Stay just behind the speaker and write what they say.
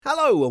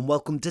Hello and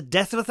welcome to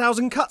Death of a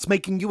Thousand Cuts,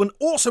 making you an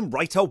awesome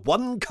writer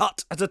one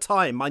cut at a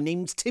time. My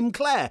name's Tim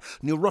Clare,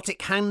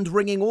 neurotic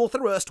hand-wringing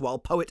author, erstwhile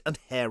poet and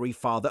hairy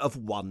father of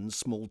one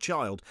small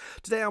child.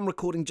 Today I'm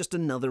recording just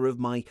another of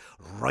my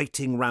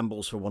writing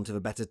rambles, for want of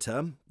a better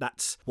term.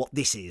 That's what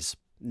this is.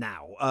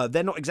 Now,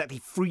 they're not exactly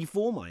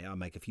free-form. I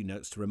make a few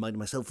notes to remind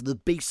myself of the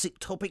basic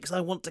topics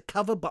I want to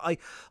cover, but I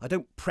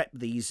don't prep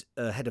these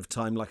ahead of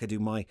time like I do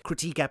my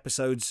critique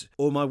episodes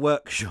or my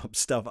workshop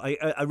stuff.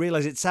 I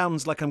realise it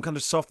sounds like I'm kind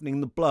of softening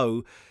the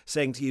blow,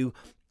 saying to you,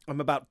 I'm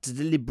about to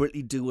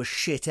deliberately do a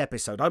shit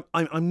episode.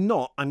 I'm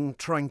not. I'm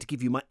trying to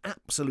give you my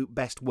absolute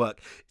best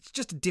work. It's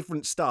just a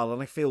different style,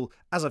 and I feel,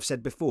 as I've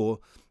said before,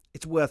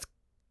 it's worth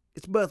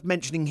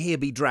mentioning Here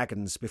Be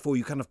Dragons before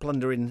you kind of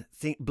blunder in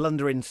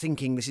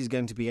thinking this is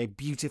going to be a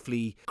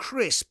beautifully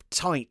crisp,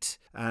 tight,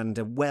 and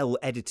a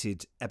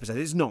well-edited episode.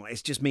 It's not.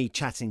 It's just me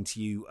chatting to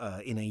you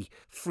in a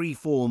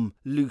free-form,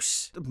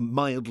 loose,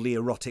 mildly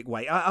erotic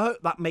way. I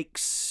hope that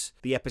makes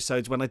the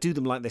episodes, when I do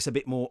them like this, a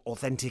bit more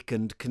authentic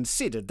and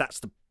considered. That's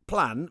the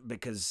plan,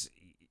 because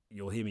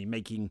you'll hear me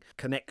making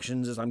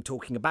connections as I'm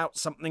talking about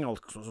something. I'll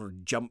sort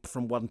of jump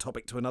from one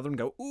topic to another and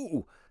go,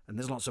 ooh, and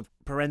there's lots of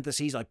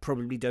parentheses I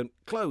probably don't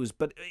close,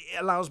 but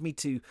it allows me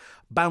to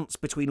bounce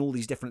between all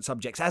these different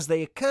subjects as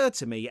they occur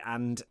to me,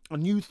 and a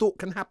new thought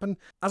can happen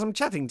as I'm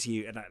chatting to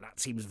you. And that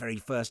seems very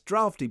first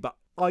drafty, but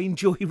I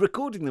enjoy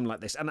recording them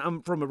like this.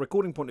 And from a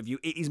recording point of view,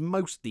 it is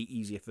mostly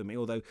easier for me,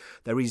 although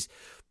there is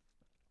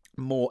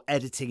more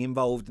editing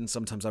involved, and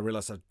sometimes I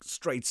realise I've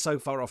strayed so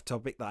far off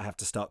topic that I have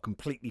to start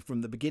completely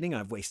from the beginning.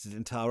 I've wasted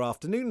entire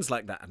afternoons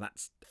like that, and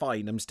that's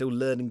fine. I'm still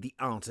learning the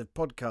art of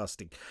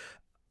podcasting.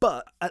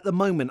 But at the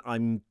moment,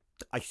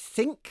 I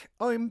think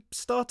I'm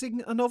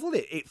starting a novel.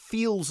 It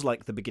feels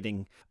like the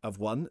beginning of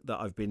one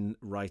that I've been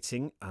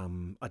writing.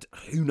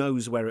 Who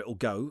knows where it'll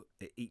go?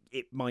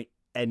 It might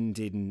end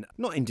in,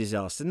 not in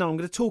disaster. No, I'm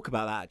going to talk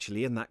about that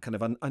actually, and that kind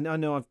of, I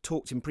know I've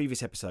talked in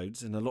previous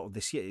episodes, and a lot of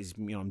this year is,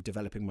 I'm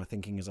developing my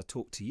thinking as I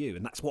talk to you,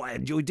 and that's why I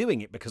enjoy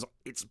doing it, because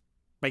it's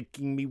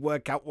making me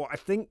work out what I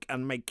think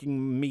and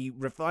making me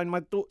refine my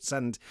thoughts,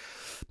 and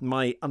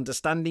my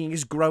understanding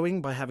is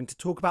growing by having to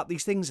talk about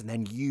these things. And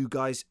then you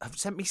guys have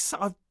sent me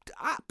I've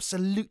got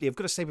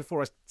to say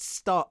before I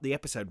start the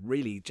episode,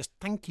 really just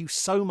thank you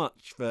so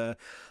much for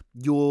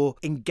your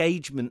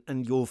engagement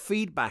and your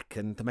feedback,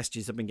 and the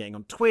messages I've been getting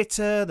on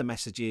Twitter, the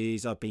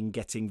messages I've been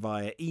getting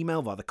via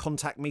email, via the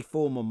contact me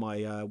form on my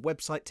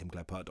website,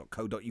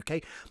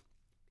 timclarepoet.co.uk.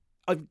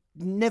 I've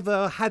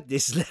never had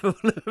this level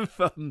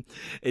of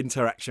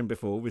interaction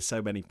before with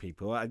so many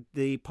people.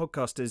 The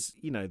podcast has,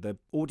 the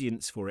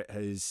audience for it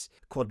has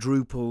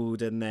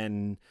quadrupled, and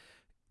then,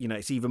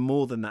 it's even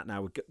more than that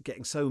now. We're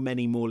getting so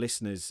many more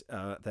listeners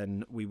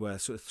than we were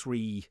sort of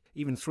 3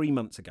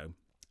 months ago.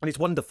 And it's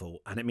wonderful,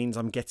 and it means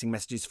I'm getting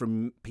messages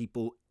from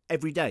people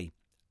every day.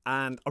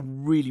 And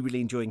I'm really,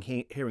 really enjoying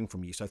hearing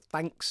from you. So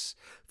thanks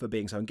for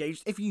being so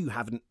engaged. If you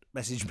haven't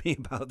messaged me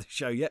about the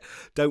show yet,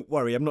 don't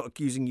worry. I'm not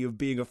accusing you of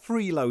being a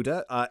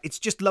freeloader. It's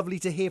just lovely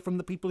to hear from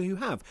the people who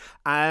have.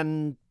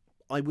 And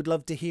I would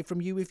love to hear from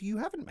you if you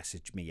haven't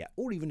messaged me yet,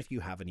 or even if you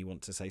have and you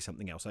want to say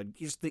something else.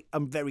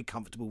 I'm very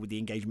comfortable with the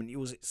engagement.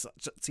 Yours, it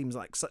seems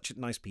like such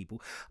nice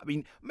people. I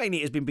mean, mainly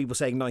it has been people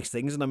saying nice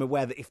things, and I'm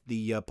aware that if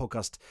the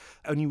podcast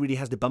only really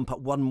has to bump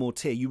up one more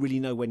tier, you really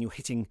know when you're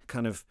hitting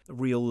kind of a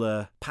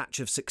real patch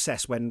of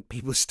success, when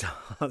people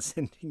start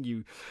sending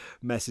you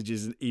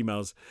messages and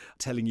emails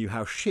telling you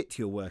how shit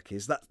your work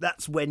is.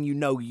 That's when you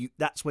know,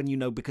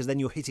 because then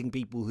you're hitting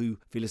people who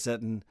feel a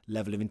certain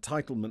level of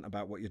entitlement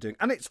about what you're doing.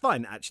 And it's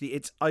fine,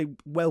 actually. I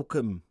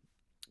welcome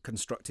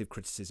constructive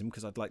criticism,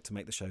 because I'd like to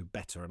make the show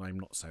better, and I'm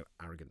not so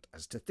arrogant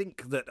as to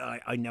think that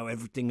I know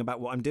everything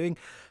about what I'm doing.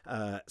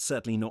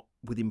 Certainly not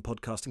within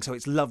podcasting. So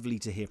it's lovely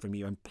to hear from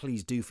you, and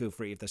please do feel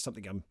free if there's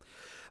something I'm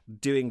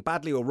doing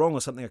badly or wrong,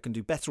 or something I can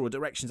do better, or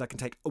directions I can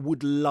take. I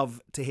would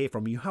love to hear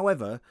from you.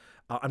 However,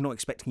 I'm not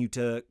expecting you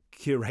to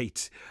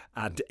curate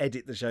and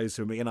edit the shows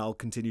for me, and I'll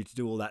continue to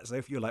do all that. So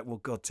if you're like, well,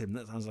 God, Tim,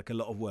 that sounds like a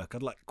lot of work,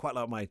 I'd quite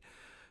like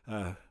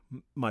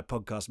my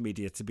podcast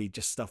media to be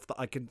just stuff that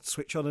I can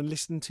switch on and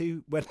listen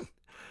to when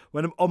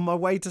I'm on my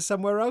way to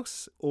somewhere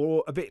else,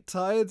 or a bit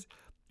tired,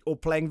 or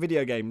playing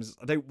video games.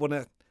 I don't want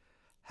to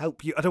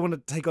help you. I don't want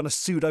to take on a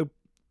pseudo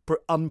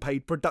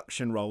unpaid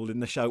production role in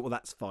the show. Well,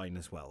 that's fine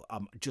as well.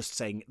 I'm just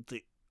saying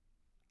that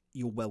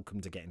you're welcome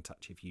to get in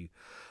touch if you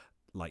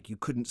like. You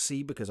couldn't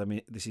see, because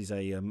this is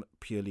a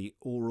purely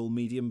oral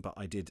medium, but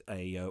I did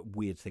a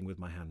weird thing with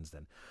my hands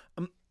then.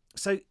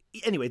 So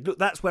anyway, look,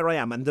 that's where I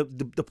am, and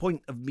the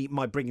point of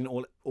my bringing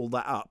all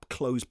that up,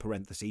 close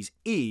parentheses,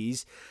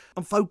 is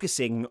I'm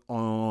focusing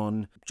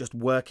on just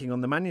working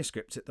on the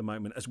manuscript at the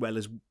moment, as well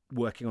as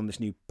working on this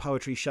new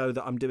poetry show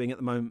that I'm doing at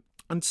the moment.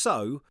 And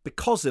so,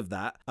 because of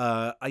that,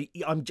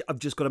 I've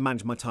just got to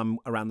manage my time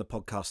around the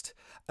podcast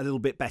a little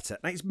bit better.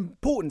 Now, it's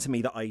important to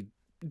me that I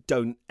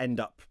don't end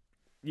up,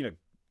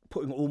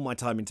 putting all my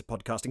time into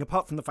podcasting,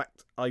 apart from the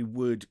fact I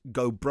would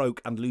go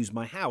broke and lose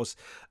my house.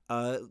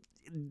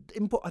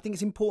 I think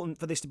it's important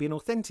for this to be an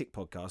authentic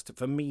podcast,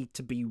 for me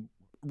to be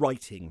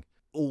writing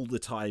all the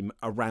time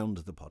around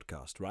the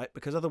podcast, right?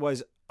 Because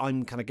otherwise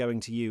I'm kind of going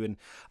to you, and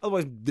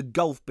otherwise the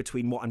gulf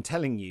between what I'm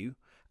telling you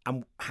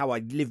and how I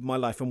live my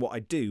life and what I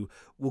do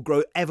will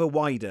grow ever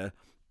wider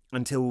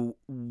until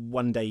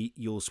one day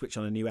you'll switch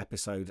on a new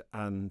episode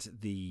and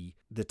the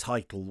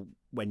title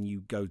when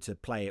you go to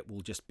play it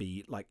will just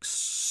be like,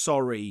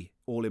 sorry,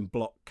 all in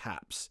block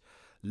caps,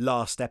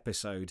 last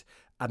episode,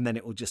 and then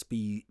it will just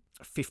be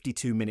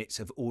 52 minutes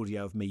of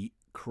audio of me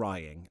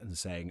crying and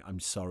saying, I'm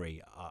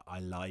sorry, I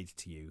lied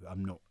to you,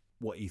 I'm not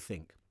what you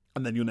think.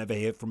 And then you'll never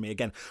hear from me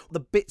again. The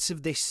bits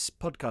of this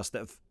podcast that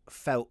have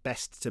felt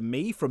best to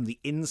me from the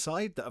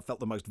inside, that have felt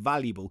the most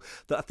valuable,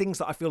 that are things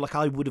that I feel like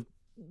I would have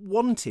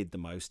wanted the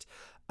most,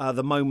 are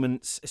the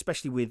moments,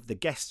 especially with the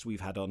guests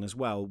we've had on as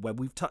well, where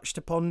we've touched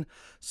upon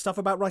stuff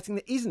about writing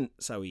that isn't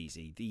so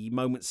easy. The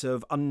moments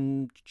of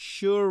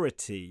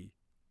unsurety.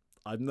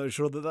 I'm not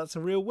sure that that's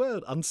a real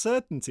word.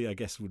 Uncertainty, I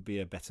guess, would be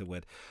a better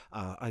word.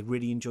 I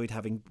really enjoyed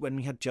having, when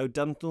we had Joe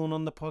Dunthorne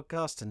on the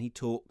podcast, and he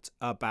talked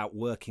about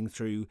working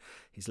through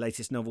his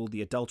latest novel,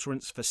 The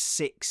Adulterants, for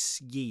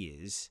 6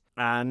 years,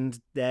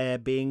 and there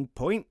being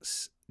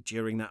points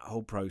during that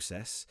whole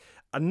process,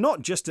 and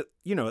not just at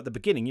the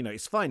beginning.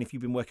 It's fine if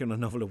you've been working on a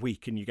novel a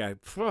week and you go,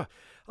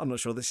 I'm not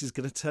sure this is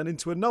going to turn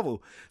into a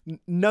novel.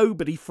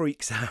 Nobody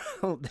freaks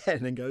out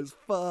then and goes,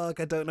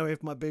 fuck, I don't know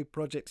if my big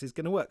project is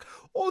going to work.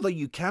 Although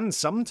you can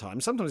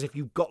sometimes if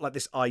you've got like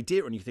this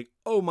idea and you think,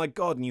 oh my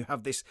God, and you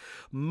have this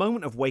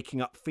moment of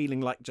waking up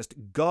feeling like just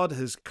God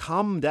has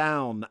come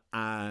down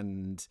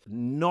and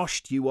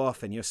noshed you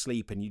off in your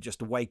sleep, and you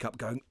just wake up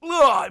going,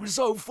 oh, I'm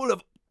so full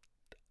of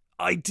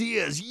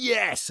ideas,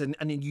 yes, and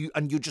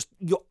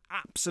you're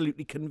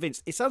absolutely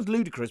convinced. It sounds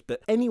ludicrous,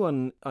 but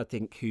anyone, I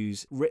think,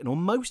 who's written, or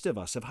most of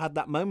us, have had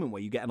that moment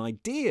where you get an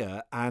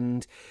idea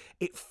and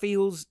it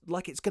feels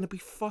like it's going to be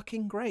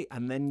fucking great,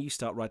 and then you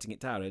start writing it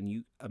down and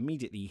you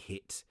immediately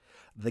hit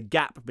the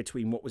gap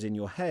between what was in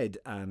your head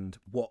and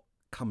what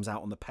comes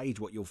out on the page,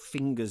 what your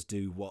fingers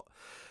do, what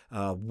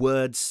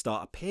words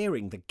start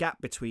appearing, the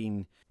gap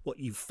between what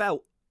you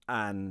felt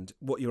and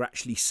what you're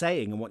actually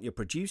saying and what you're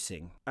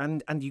producing,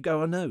 and you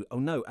go, oh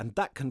no, and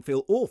that can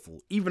feel awful.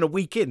 Even a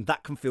week in,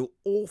 that can feel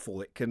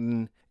awful. It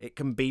can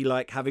be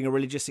like having a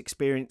religious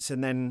experience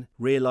and then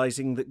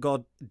realizing that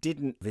God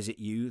didn't visit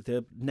you.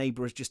 The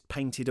neighbor has just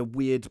painted a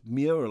weird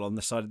mural on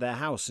the side of their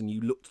house, and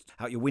you looked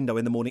out your window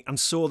in the morning and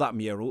saw that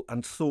mural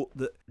and thought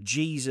that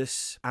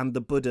Jesus and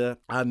the Buddha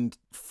and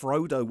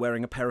Frodo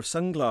wearing a pair of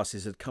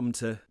sunglasses had come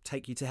to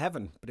take you to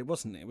heaven, but it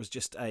wasn't. It was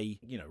just a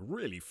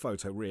really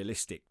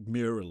photorealistic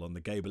mural on the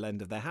gable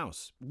end of their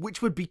house,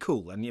 which would be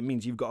cool, and it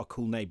means you've got a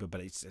cool neighbour, but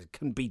it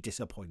can be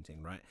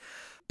disappointing, right?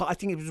 But I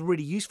think it was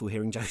really useful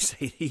hearing Joe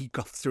say he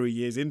got 3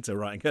 years into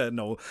writing a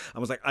novel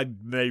and was like,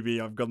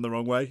 maybe I've gone the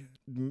wrong way,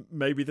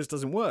 maybe this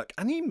doesn't work.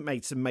 And he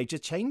made some major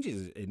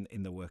changes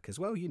in the work as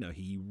well.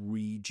 He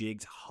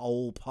rejigged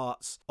whole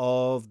parts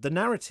of the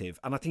narrative,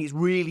 and I think it's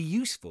really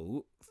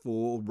useful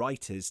for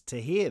writers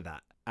to hear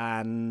that.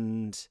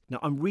 And now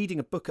I'm reading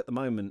a book at the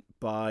moment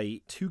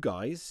by two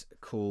guys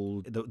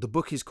called, the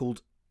book is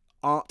called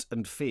Art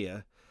and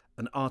Fear,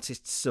 an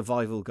artist's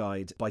survival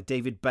guide by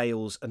David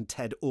Bales and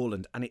Ted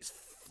Orland, and it's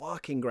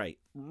fucking great.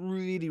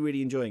 Really,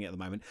 really enjoying it at the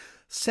moment.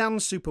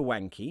 Sounds super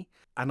wanky,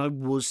 and I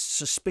was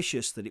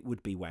suspicious that it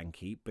would be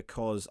wanky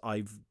because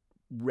I've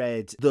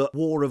read The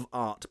War of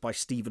Art by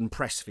Stephen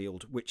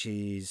Pressfield, which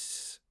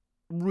is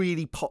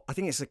really pop. I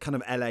think it's a kind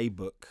of LA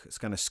book. It's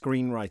kind of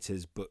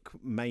screenwriter's book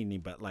mainly,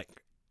 but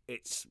like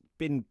it's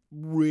been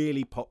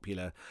really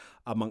popular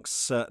amongst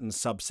certain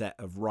subset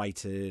of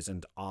writers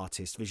and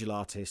artists, visual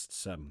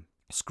artists,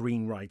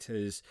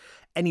 screenwriters,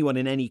 anyone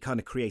in any kind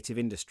of creative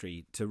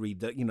industry to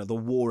read the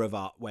War of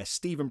Art, where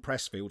Stephen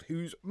Pressfield,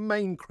 whose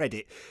main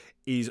credit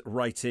is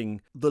writing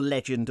The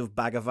Legend of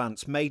Bagger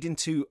Vance, made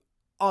into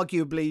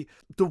arguably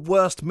the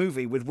worst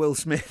movie with Will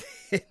Smith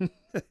in,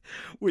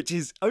 which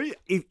is,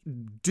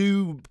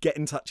 do get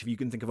in touch if you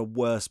can think of a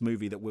worse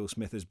movie that Will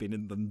Smith has been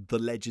in than The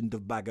Legend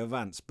of Bagger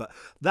Vance. But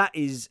that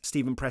is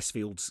Stephen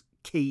Pressfield's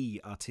key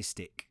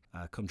artistic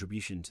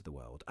contribution to the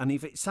world. And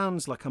if it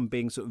sounds like I'm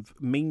being sort of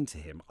mean to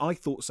him, I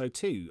thought so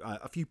too.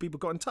 A few people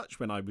got in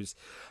touch when I was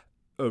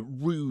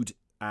rude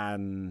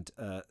and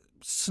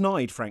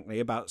snide, frankly,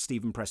 about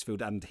Stephen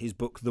Pressfield and his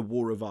book The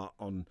War of Art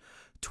on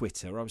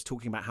Twitter. I was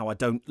talking about how I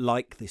don't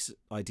like this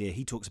idea.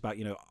 He talks about,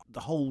 the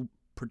whole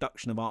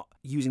production of art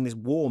using this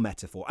war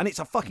metaphor, and it's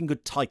a fucking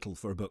good title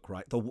for a book,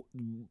 right?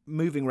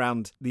 Moving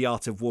around the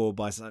art of war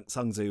by Sun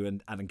Tzu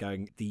and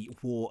going the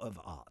War of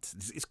Art.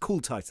 It's a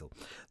cool title.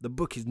 The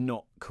book is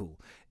not cool.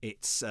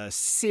 It's a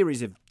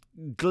series of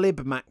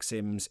glib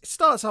maxims. It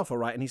starts off all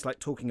right, and he's like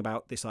talking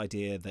about this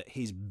idea that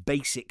his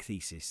basic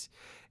thesis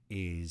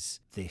is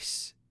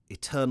this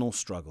eternal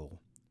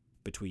struggle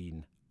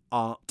between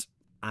art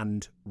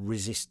and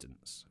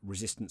resistance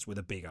with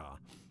a big R.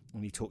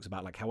 And he talks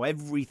about like how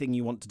everything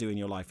you want to do in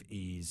your life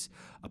is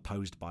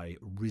opposed by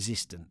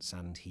resistance,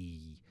 and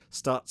he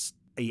starts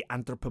He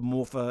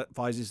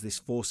anthropomorphizes this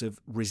force of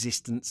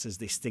resistance as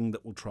this thing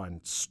that will try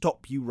and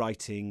stop you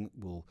writing,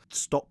 will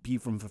stop you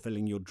from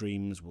fulfilling your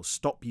dreams, will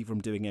stop you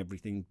from doing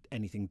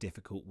anything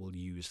difficult, will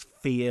use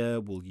fear,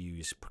 will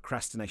use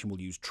procrastination, will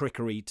use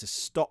trickery to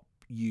stop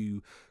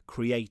you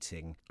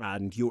creating.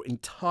 And your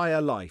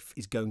entire life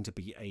is going to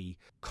be a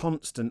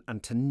constant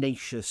and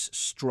tenacious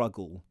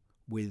struggle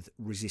with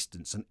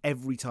resistance, and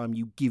every time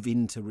you give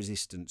in to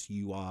resistance,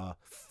 you are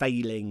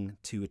failing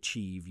to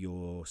achieve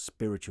your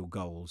spiritual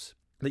goals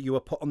that you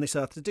were put on this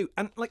earth to do.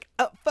 And like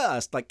at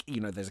first, like,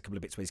 you know, there's a couple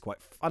of bits where he's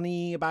quite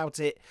funny about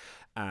it,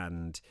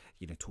 and,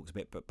 you know, talks a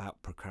bit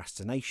about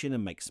procrastination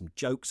and makes some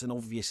jokes, and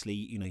obviously,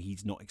 you know,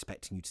 he's not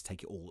expecting you to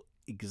take it all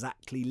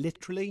exactly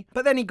literally.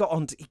 But then he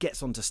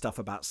gets onto stuff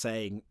about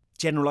saying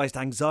generalized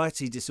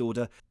anxiety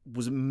disorder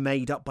was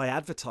made up by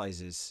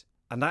advertisers,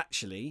 and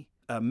actually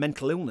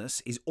mental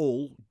illness is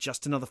all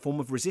just another form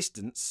of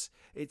resistance.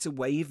 It's a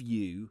way of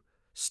you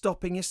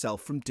stopping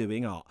yourself from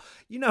doing art.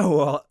 You know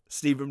what,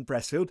 Steven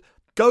Pressfield?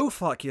 Go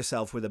fuck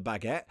yourself with a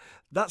baguette.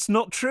 That's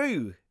not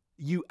true,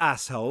 you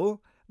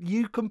asshole.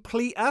 You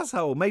complete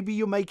asshole. Maybe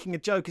you're making a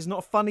joke. It's not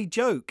a funny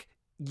joke,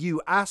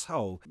 you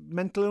asshole.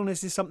 Mental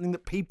illness is something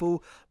that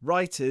people,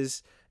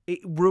 writers, it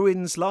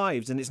ruins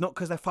lives, and it's not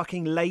because they're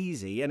fucking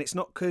lazy, and it's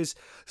not because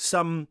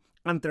some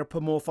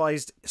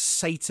anthropomorphized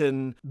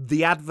Satan,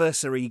 the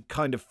adversary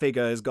kind of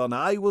figure, has gone,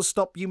 I will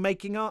stop you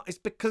making art. It's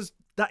because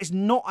that is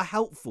not a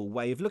helpful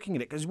way of looking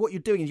at it, because what you're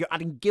doing is you're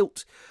adding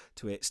guilt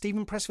to it.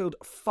 Steven Pressfield,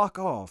 fuck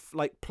off.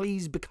 Like,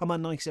 please become a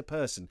nicer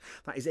person.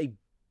 That is a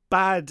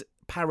bad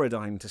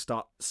paradigm to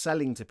start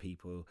selling to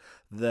people,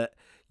 that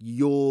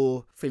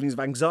your feelings of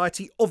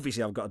anxiety,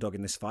 obviously I've got a dog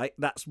in this fight,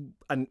 but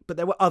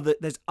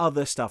there's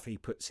other stuff he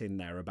puts in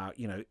there about,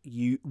 you know,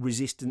 you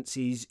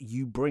resistances,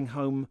 you bring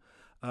home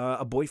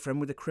a boyfriend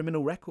with a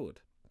criminal record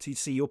to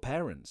see your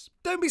parents.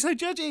 Don't be so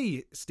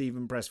judgy,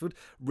 Steven Pressfield.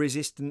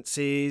 Resistance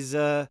is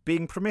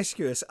being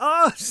promiscuous.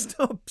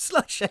 Stop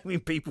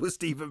slut-shaming people,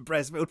 Steven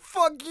Pressfield.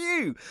 Fuck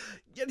you.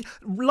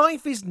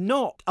 Life is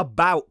not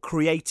about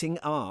creating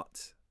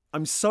art.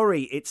 I'm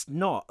sorry, it's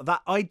not.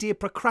 That idea,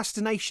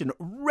 procrastination,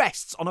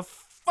 rests on a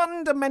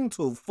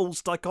fundamental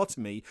false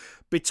dichotomy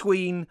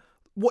between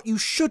what you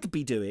should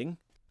be doing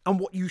and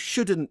what you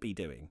shouldn't be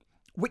doing,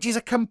 which is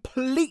a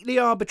completely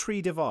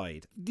arbitrary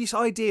divide. This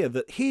idea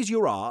that here's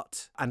your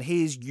art and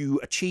here's you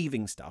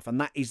achieving stuff,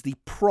 and that is the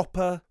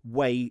proper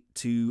way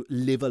to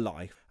live a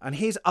life. And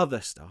here's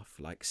other stuff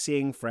like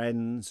seeing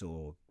friends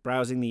or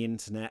browsing the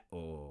internet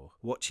or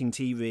watching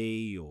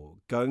TV or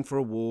going for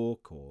a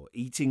walk or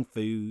eating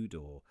food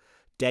or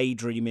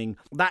daydreaming.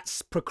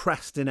 That's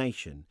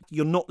procrastination.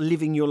 You're not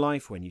living your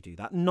life when you do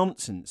that.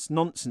 Nonsense.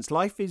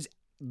 Life is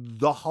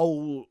the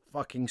whole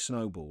fucking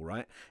snowball,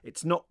 right?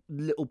 It's not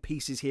little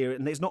pieces here,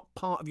 and it's not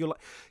part of your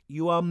life.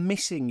 You are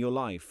missing your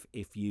life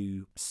if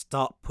you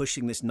start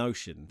pushing this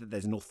notion that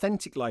there's an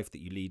authentic life that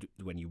you lead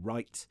when you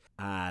write,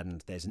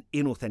 and there's an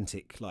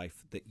inauthentic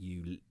life that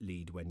you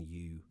lead when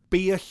you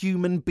be a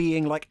human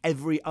being like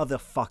every other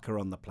fucker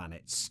on the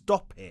planet.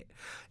 Stop it.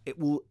 It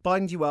will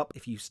bind you up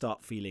if you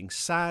start feeling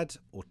sad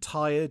or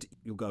tired.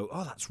 You'll go,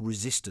 oh, that's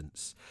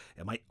resistance.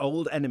 And my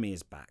old enemy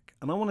is back.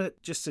 And I want to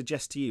just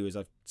suggest to you, as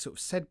I've sort of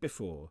said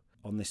before,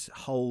 on this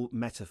whole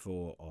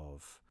metaphor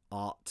of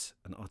art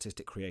and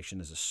artistic creation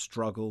as a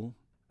struggle,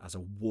 as a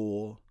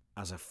war,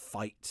 as a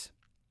fight.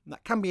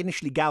 That can be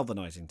initially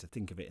galvanizing to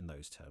think of it in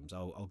those terms.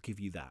 I'll give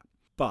you that.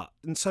 But,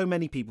 and so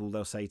many people,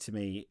 they'll say to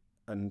me,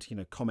 and, you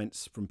know,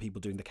 comments from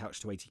people doing the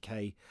Couch to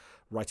 80k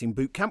writing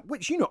boot camp,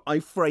 which, you know, I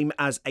frame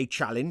as a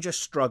challenge, a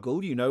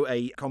struggle, you know,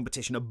 a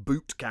competition, a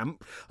boot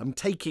camp. I'm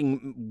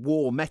taking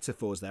war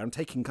metaphors there. I'm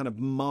taking kind of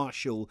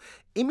martial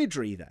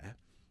imagery there.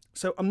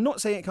 So I'm not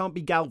saying it can't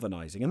be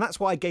galvanizing, and that's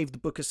why I gave the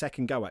book a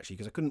second go, actually,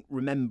 because I couldn't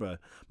remember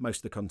most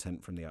of the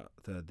content from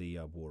the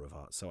War of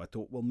Art. So I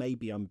thought, well,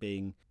 maybe I'm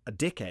being a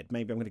dickhead.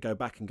 Maybe I'm going to go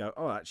back and go,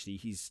 oh, actually,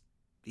 he's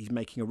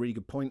making a really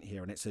good point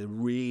here, and it's a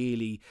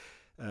really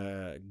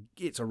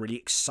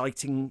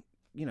exciting,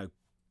 you know,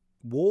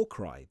 war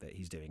cry that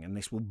he's doing, and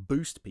this will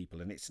boost people,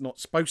 and it's not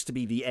supposed to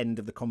be the end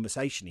of the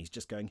conversation. He's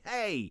just going,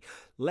 hey,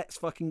 let's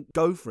fucking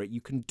go for it.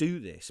 You can do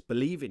this.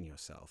 Believe in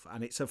yourself.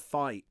 And it's a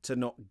fight to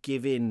not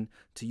give in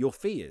to your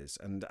fears,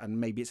 and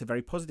maybe it's a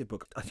very positive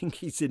book. I think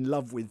he's in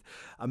love with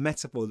a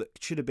metaphor that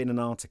should have been an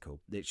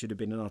article. It should have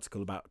been an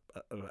article about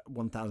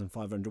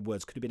 1,500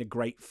 words. Could have been a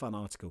great fun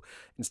article.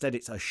 Instead,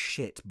 it's a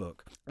shit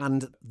book.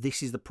 And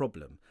this is the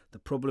problem. The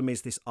problem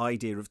is this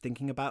idea of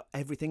thinking about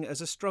everything as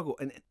a struggle.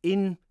 And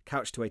in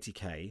Couch to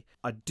 80k,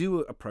 I do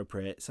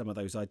appropriate some of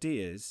those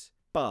ideas,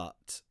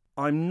 but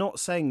I'm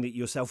not saying that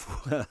your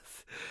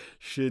self-worth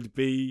should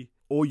be,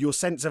 or your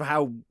sense of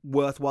how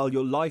worthwhile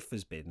your life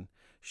has been,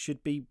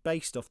 should be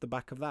based off the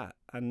back of that.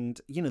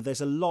 And, you know, there's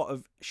a lot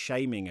of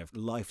shaming of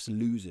life's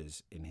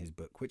losers in his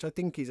book, which I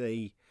think is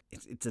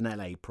it's an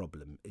LA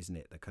problem, isn't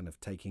it? The kind of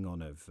taking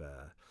on of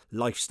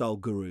lifestyle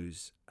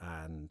gurus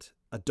and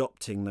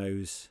adopting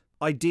those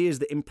ideas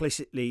that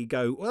implicitly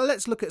go, well,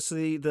 let's look at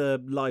the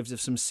lives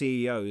of some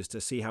CEOs to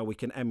see how we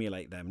can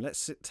emulate them.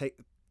 Let's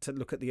to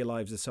look at the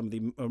lives of some of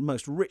the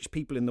most rich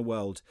people in the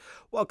world,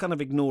 while kind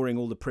of ignoring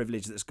all the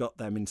privilege that's got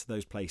them into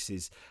those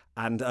places,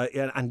 and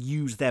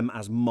use them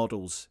as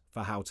models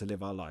for how to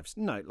live our lives.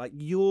 No, like,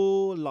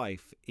 your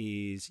life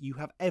is, you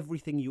have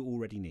everything you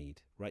already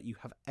need, right? You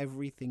have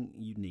everything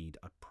you need,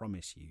 I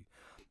promise you.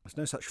 There's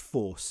no such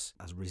force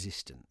as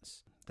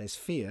resistance. There's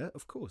fear,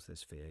 of course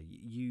there's fear.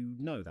 You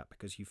know that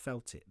because you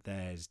felt it.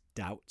 There's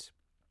doubt.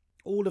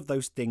 All of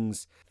those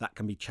things that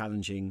can be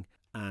challenging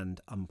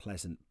and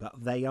unpleasant,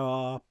 but they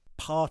are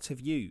part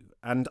of you.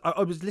 And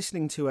I was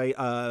listening to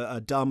a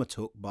Dharma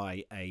talk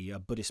by a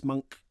Buddhist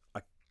monk.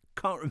 I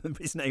can't remember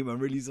his name, I'm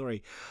really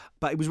sorry.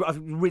 But it was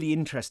really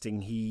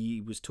interesting.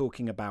 He was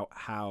talking about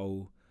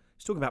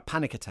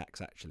panic attacks,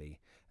 actually.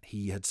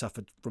 He had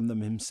suffered from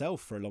them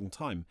himself for a long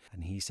time.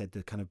 And he said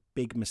the kind of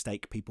big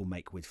mistake people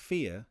make with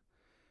fear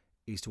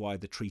is to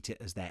either treat it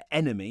as their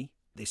enemy,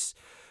 this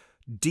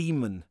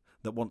demon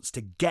that wants to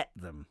get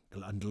them,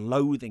 and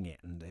loathing it,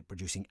 and they're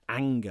producing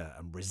anger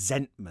and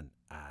resentment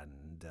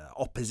and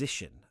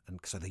opposition. And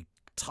so they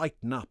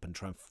tighten up and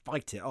try and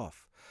fight it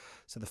off.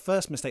 So the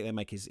first mistake they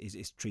make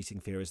is treating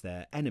fear as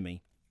their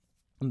enemy.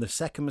 And the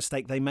second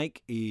mistake they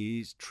make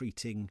is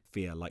treating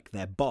fear like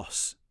their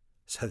boss.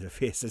 So the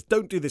fear says,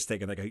 don't do this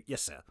thing. And they go,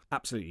 yes, sir.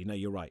 Absolutely. No,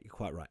 you're right. You're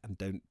quite right. And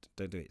don't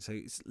do it. So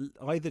it's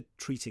either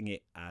treating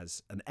it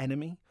as an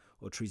enemy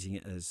or treating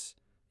it as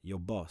your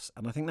boss.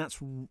 And I think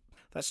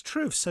that's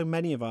true of so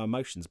many of our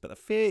emotions. But the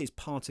fear is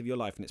part of your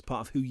life, and it's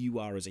part of who you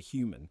are as a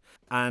human.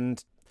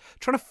 And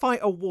trying to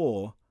fight a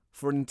war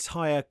for an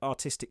entire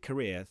artistic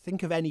career,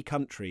 think of any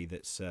country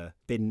that's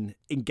been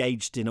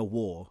engaged in a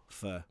war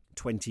for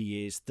 20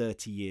 years,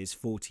 30 years,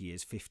 40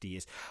 years, 50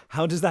 years.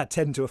 How does that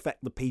tend to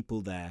affect the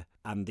people there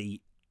and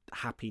the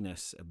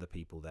happiness of the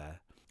people there?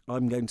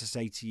 I'm going to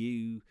say to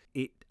you,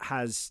 it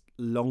has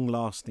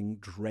long-lasting,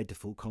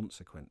 dreadful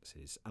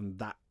consequences, and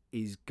that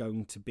is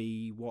going to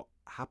be what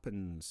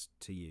happens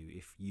to you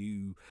if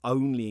you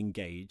only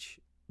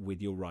engage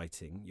with your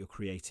writing, your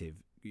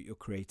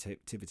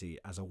creativity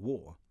as a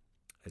war.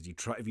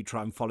 If you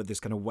try and follow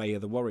this kind of way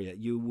of the warrior,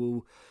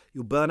 you'll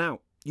burn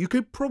out. You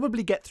could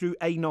probably get through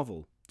a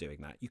novel doing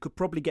that. You could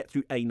probably get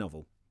through a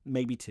novel,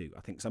 maybe two.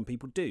 I think some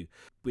people do,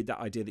 with that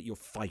idea that you're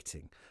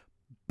fighting.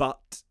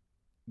 But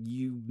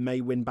you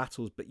may win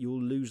battles, but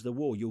you'll lose the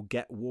war. You'll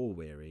get war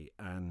weary,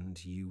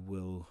 and you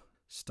will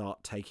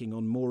start taking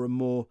on more and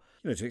more,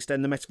 to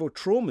extend the metaphor,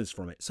 traumas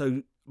from it.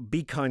 So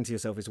be kind to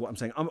yourself is what I'm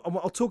saying.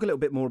 I'll talk a little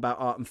bit more about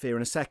art and fear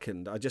in a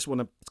second. I just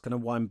want to kind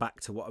of wind back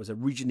to what I was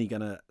originally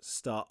going to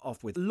start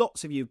off with.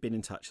 Lots of you have been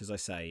in touch, as I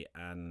say,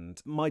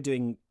 and my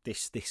doing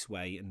this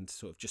way and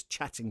sort of just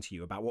chatting to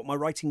you about what my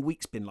writing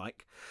week's been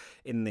like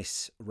in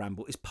this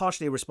ramble is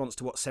partially a response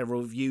to what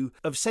several of you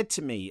have said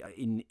to me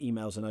in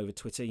emails and over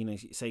Twitter,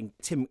 saying,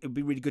 Tim, it'd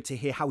be really good to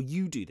hear how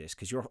you do this,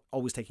 because you're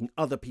always taking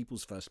other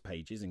people's first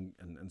pages and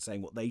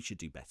saying what they should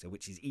do better,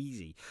 which is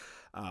easy,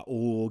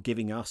 or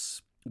giving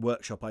us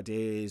workshop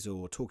ideas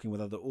or talking with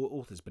other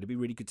authors. But it'd be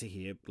really good to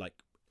hear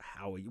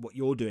what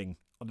you're doing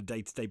on a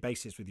day-to-day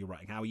basis with your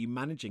writing. How are you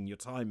managing your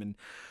time, and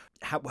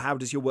how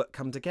does your work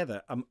come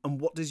together, and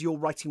what does your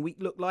writing week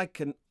look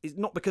like? And it's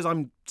not because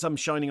I'm some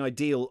shining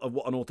ideal of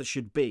what an author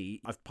should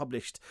be. I've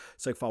published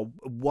so far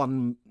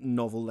one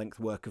novel-length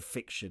work of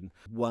fiction,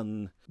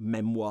 one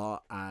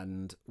memoir,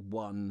 and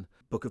one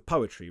book of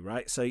poetry,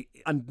 right? So,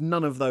 and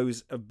none of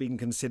those have been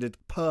considered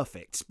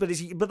perfect, but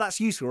that's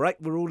useful, right?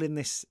 We're all in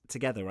this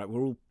together, right?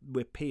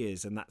 We're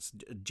peers, and that's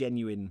a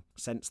genuine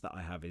sense that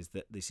I have, is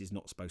that this is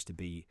not supposed to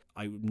be,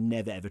 I'm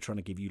never ever trying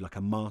to give you like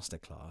a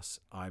masterclass.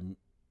 I'm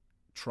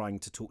trying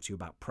to talk to you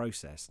about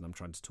process, and I'm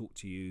trying to talk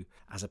to you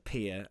as a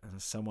peer,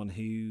 as someone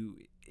who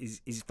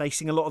is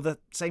facing a lot of the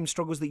same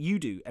struggles that you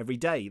do every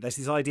day. There's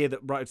this idea that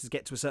writers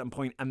get to a certain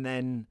point and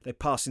then they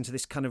pass into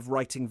this kind of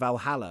writing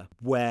Valhalla,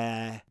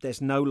 where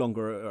there's no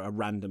longer a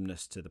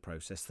randomness to the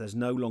process, there's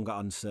no longer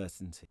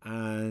uncertainty,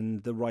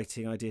 and the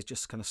writing ideas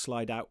just kind of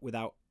slide out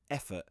without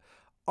effort.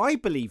 I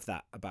believe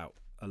that about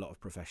a lot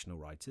of professional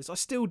writers. I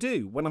still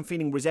do. When I'm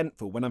feeling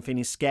resentful, when I'm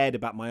feeling scared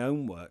about my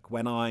own work,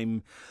 when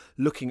I'm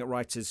looking at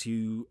writers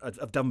who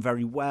have done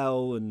very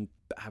well and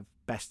have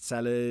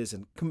bestsellers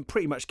and can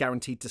pretty much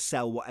guaranteed to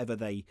sell whatever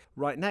they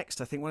write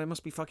next, I think, well, it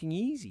must be fucking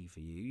easy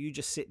for you. You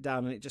just sit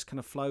down and it just kind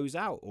of flows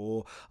out.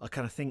 Or I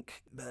kind of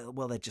think,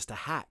 well, they're just a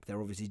hack. They're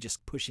obviously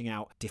just pushing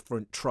out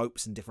different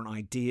tropes and different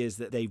ideas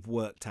that they've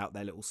worked out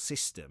their little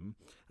system,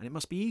 and it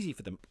must be easy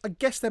for them. I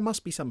guess there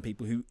must be some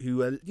people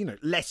who are,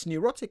 less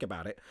neurotic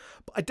about it,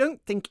 but I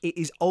don't think it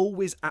is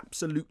always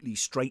absolutely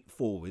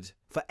straightforward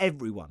for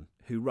everyone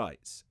who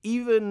writes.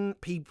 Even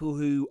people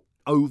who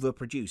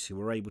overproduce, who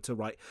are able to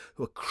write,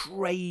 who are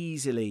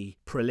crazily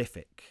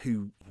prolific,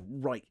 who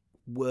write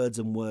words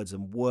and words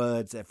and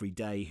words every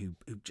day who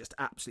just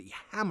absolutely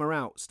hammer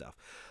out stuff.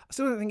 I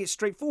still don't think it's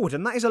straightforward,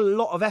 and that is a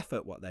lot of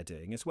effort what they're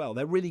doing as well.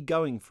 They're really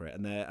going for it,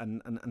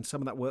 and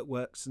some of that work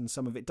works and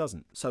some of it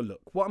doesn't. So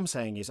look, what I'm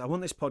saying is I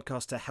want this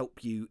podcast to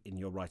help you in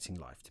your writing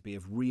life, to be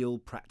of real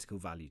practical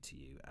value to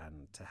you,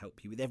 and to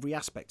help you with every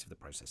aspect of the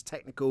process: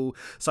 technical,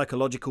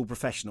 psychological,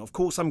 professional. Of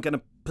course, I'm going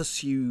to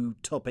pursue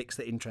topics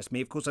that interest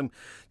me. Of course, I'm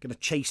going to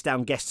chase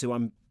down guests who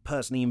I'm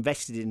personally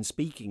invested in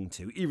speaking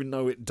to, even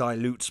though it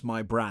dilutes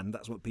my brand.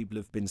 That's what people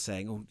have been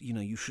saying. Oh,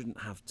 you shouldn't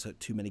have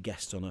too many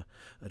guests on a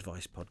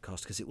advice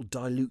podcast because it will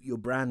dilute your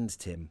brand,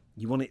 Tim.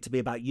 You want it to be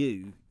about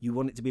you. You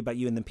want it to be about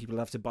you, and then people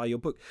have to buy your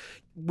book,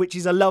 which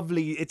is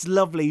it's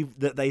lovely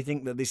that they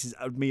think that this is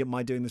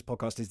my doing this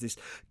podcast is this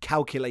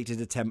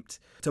calculated attempt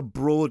to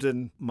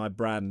broaden my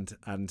brand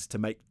and to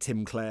make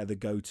Tim Clare the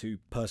go-to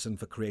person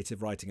for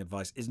creative writing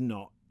advice. Is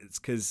not. It's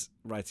because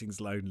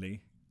writing's lonely,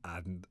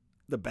 and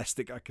the best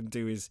thing I can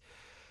do is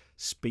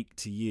speak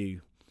to you.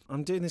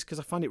 I'm doing this because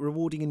I find it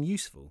rewarding and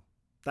useful.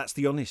 That's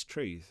the honest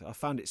truth. I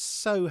found it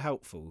so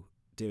helpful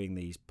doing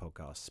these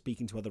podcasts,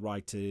 speaking to other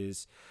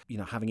writers,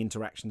 having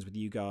interactions with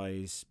you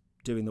guys,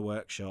 doing the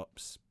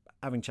workshops,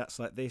 having chats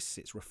like this.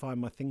 It's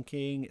refined my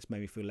thinking. It's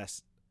made me feel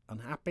less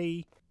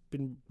unhappy.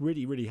 Been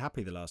really, really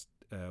happy the last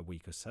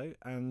week or so,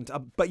 and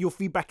but your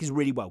feedback is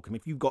really welcome.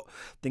 If you've got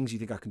things you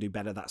think I can do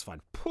better, that's fine.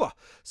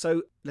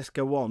 So let's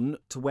go on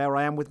to where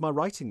I am with my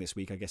writing this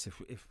week. I guess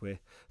if I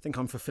think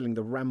I'm fulfilling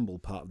the ramble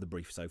part of the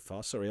brief so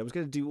far. Sorry, I was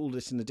going to do all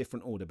this in a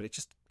different order, but it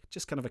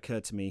just kind of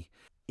occurred to me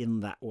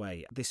in that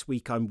way. This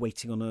week I'm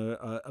waiting on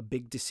a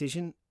big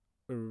decision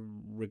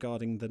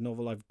regarding the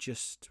novel I've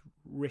just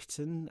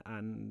written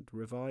and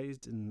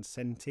revised and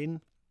sent in.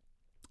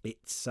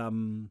 It's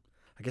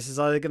I guess it's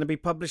either going to be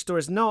published or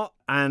it's not.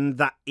 And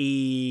that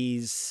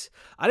is...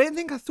 I don't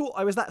think I thought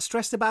I was that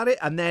stressed about it.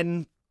 And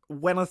then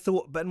when I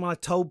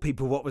told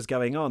people what was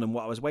going on and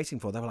what I was waiting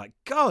for, they were like,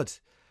 God,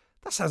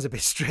 that sounds a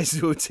bit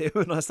stressful too.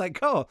 And I was like,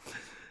 oh,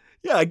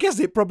 yeah, I guess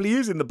it probably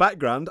is in the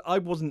background. I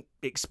wasn't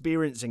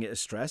experiencing it as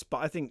stress, but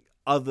I think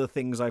other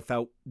things I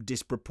felt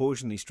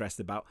disproportionately stressed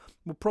about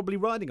were probably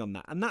riding on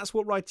that. And that's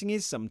what writing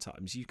is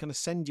sometimes. You kind of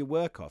send your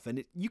work off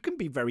and you can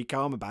be very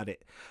calm about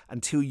it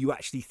until you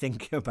actually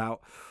think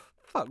about...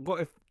 fuck,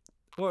 what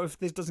if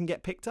this doesn't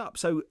get picked up?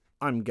 So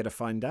I'm going to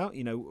find out,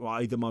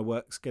 either my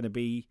work's going to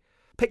be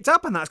picked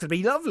up and that's going to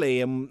be lovely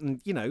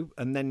and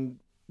then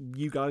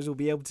you guys will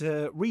be able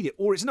to read it,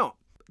 or it's not.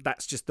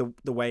 That's just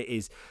the way it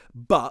is.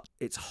 But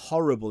it's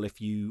horrible if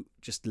you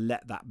just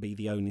let that be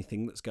the only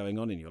thing that's going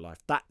on in your life.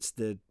 That's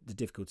the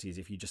difficulty, is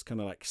if you just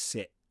kind of like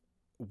sit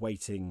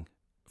waiting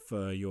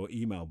for your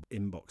email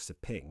inbox to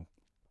ping,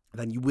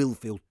 then you will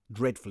feel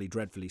dreadfully,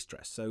 dreadfully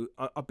stressed. So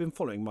I've been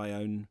following my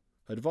own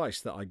advice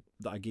that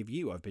I give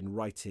you. I've been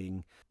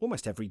writing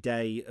almost every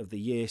day of the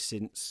year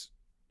since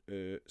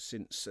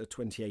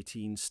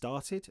 2018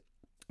 started.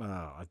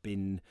 I've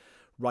been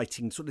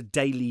writing sort of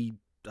daily.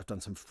 I've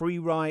done some free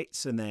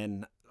writes, and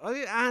then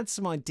I had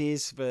some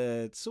ideas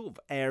for sort of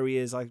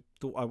areas I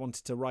thought I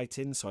wanted to write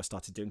in. So I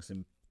started doing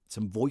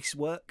some voice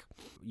work,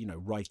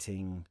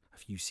 writing a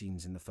few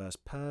scenes in the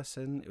first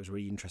person. It was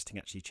really interesting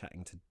actually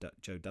chatting to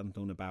Joe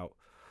Dunthorne about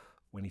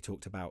when he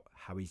talked about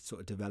how he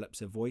sort of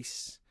develops a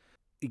voice.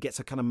 It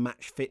gets a kind of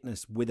match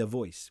fitness with a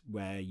voice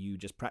where you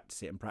just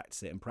practice it and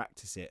practice it and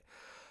practice it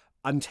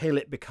until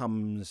it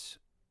becomes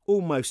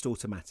almost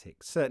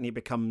automatic. Certainly it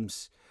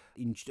becomes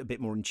a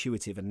bit more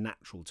intuitive and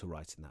natural to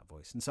write in that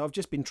voice. And so I've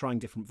just been trying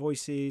different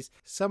voices.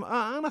 And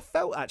I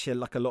felt actually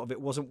like a lot of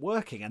it wasn't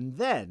working. And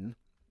then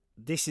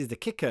this is the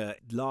kicker.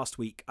 Last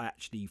week I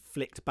actually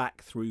flicked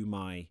back through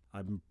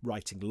I'm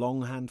writing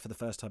longhand for the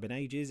first time in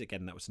ages.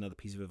 Again, that was another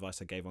piece of advice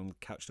I gave on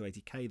Couch to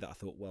 80k that I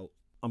thought, well,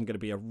 I'm going to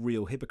be a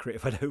real hypocrite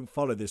if I don't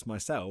follow this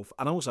myself.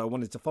 And also I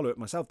wanted to follow it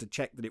myself to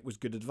check that it was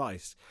good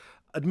advice.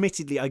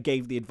 Admittedly, I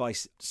gave the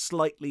advice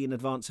slightly in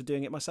advance of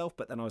doing it myself,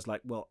 but then I was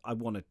like, well, I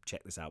want to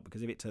check this out,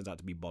 because if it turns out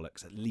to be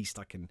bollocks, at least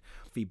I can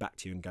feed back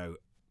to you and go,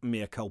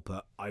 mea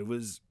culpa, I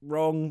was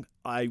wrong.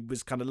 I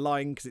was kind of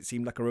lying because it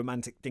seemed like a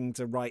romantic thing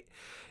to write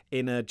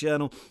in a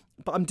journal.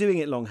 But I'm doing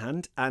it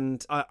longhand,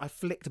 and I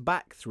flicked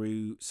back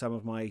through some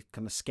of my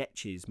kind of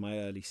sketches, my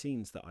early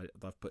scenes that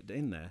I've put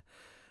in there.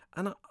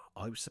 And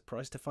I was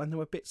surprised to find there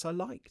were bits I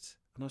liked.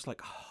 And I was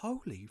like,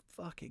 holy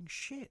fucking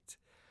shit.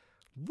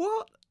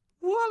 What?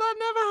 That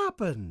never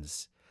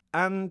happens.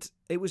 And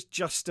it was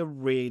just a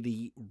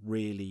really,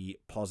 really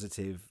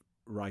positive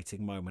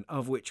writing moment,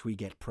 of which we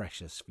get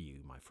precious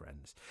few, my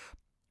friends,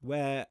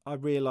 where I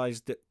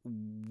realised that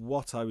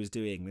what I was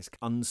doing, this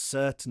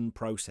uncertain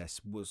process,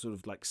 was sort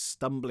of like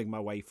stumbling my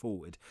way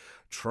forward,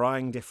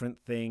 trying different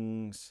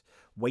things,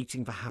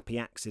 waiting for happy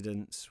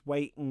accidents,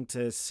 waiting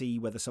to see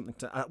whether something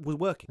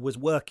was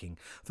working.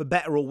 For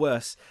better or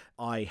worse,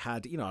 I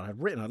had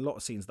written a lot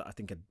of scenes that I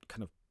think had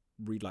kind of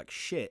read like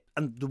shit.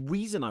 And the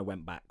reason I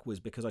went back was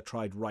because I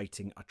tried to write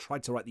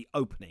the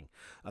opening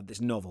of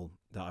this novel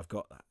that I've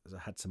got, that I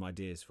had some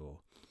ideas for.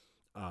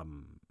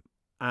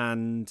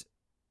 And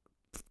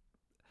I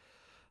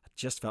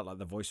just felt like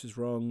the voice was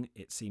wrong.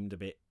 It seemed a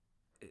bit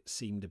it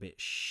seemed a bit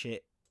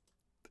shit,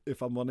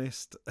 if I'm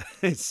honest.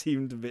 It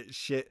seemed a bit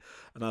shit.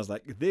 And I was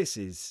like, this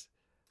is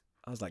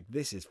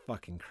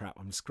fucking crap.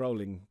 I'm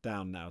scrolling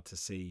down now to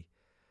see.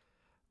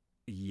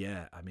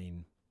 Yeah, I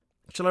mean,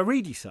 shall I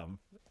read you some?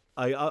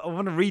 I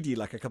want to read you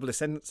like a couple of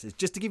sentences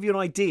just to give you an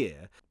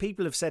idea.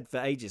 People have said for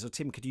ages,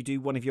 Tim, could you do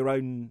one of your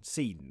own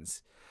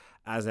scenes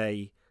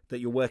that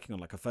you're working on,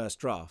 like a first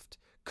draft?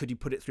 Could you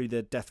put it through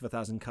the Death of a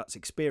Thousand Cuts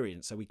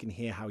experience so we can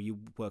hear how you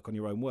work on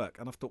your own work?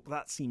 And I've thought, well,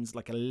 that seems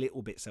like a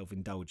little bit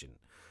self-indulgent.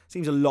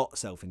 Seems a lot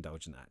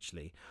self-indulgent,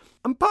 actually.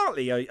 And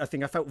partly, I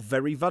think I felt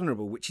very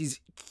vulnerable, which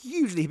is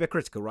hugely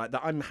hypocritical, right? That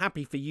I'm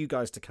happy for you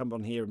guys to come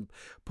on here and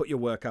put your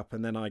work up,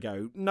 and then I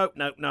go, no,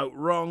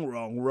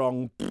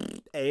 wrong.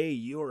 Hey,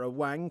 you're a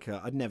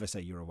wanker. I'd never say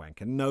you're a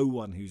wanker. No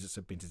one who's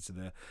submitted to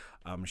the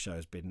show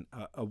has been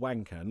a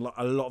wanker. And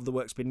a lot of the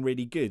work's been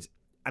really good.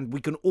 And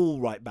we can all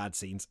write bad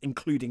scenes,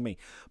 including me.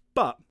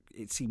 But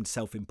it seemed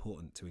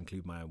self-important to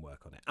include my own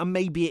work on it. And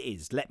maybe it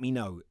is. Let me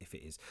know if it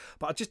is.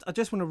 But I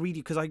just want to read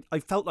you, because I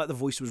felt like the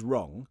voice was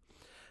wrong.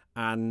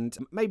 And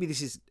maybe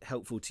this is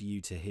helpful to you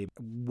to hear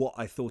what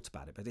I thought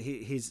about it. But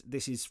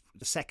this is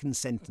the second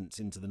sentence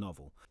into the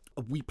novel.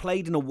 We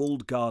played in a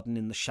walled garden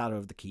in the shadow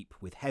of the keep,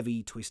 with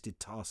heavy, twisted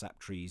tarsap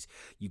trees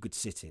you could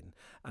sit in,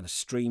 and a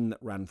stream that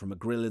ran from a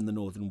grill in the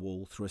northern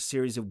wall through a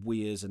series of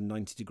weirs and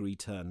 90-degree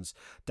turns,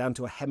 down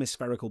to a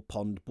hemispherical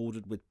pond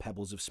bordered with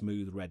pebbles of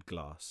smooth red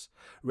glass.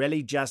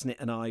 Relly, Jasnit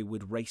and I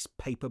would race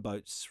paper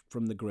boats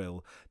from the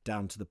grill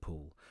down to the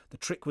pool. The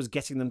trick was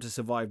getting them to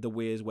survive the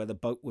weirs, where the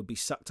boat would be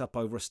sucked up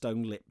over a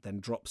stone lip, then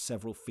drop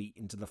several feet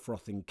into the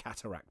frothing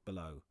cataract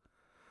below.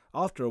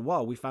 After a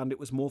while, we found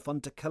it was more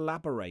fun to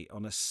collaborate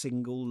on a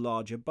single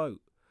larger boat.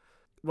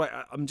 Right,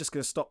 I'm just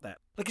going to stop there.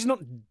 Like,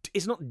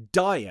 it's not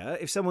dire.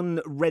 If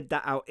someone read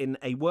that out in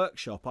a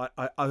workshop,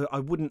 I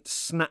wouldn't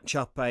snatch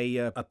up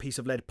a piece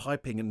of lead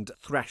piping and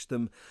thrash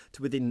them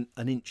to within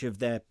an inch of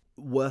their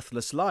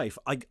worthless life.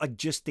 I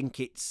just think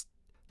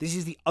this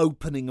is the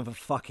opening of a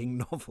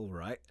fucking novel,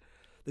 right?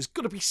 There's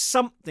got to be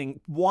something.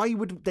 Why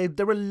would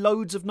there are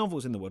loads of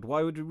novels in the world.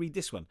 Why would we read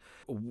this one?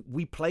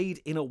 We played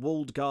in a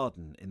walled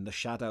garden in the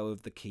shadow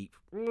of the keep.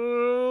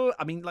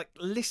 I mean, like,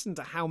 listen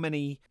to how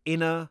many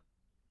inner,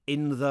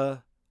 in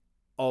the,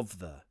 of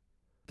the.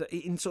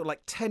 In sort of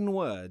like 10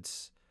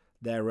 words,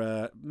 there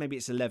are, maybe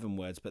it's 11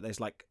 words, but there's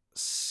like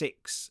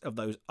 6 of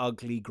those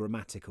ugly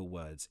grammatical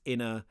words.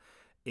 Inner,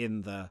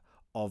 in the,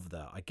 of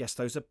the. I guess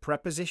those are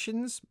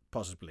prepositions,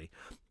 possibly.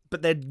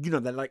 But they're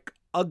like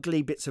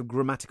ugly bits of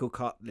grammatical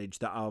cartilage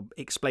that are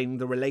explaining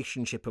the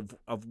relationship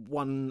of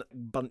one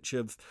bunch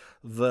of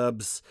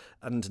verbs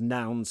and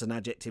nouns and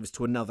adjectives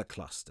to another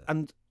cluster.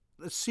 And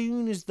as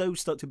soon as those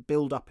start to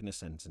build up in a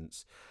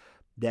sentence,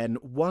 then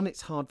one,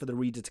 it's hard for the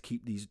reader to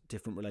keep these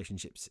different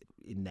relationships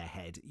in their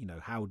head,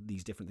 how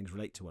these different things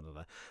relate to one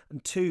another.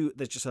 And 2,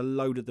 there's just a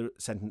load of the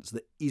sentence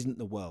that isn't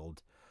the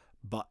world,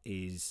 but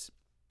is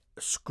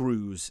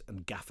screws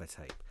and gaffer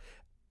tape.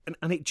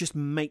 And it just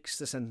makes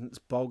the sentence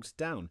bogged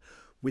down.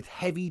 With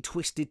heavy,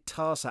 twisted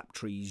tarsap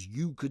trees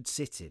you could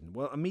sit in.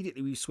 Well,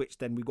 immediately we switched,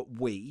 then we've got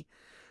we,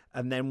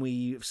 and then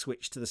we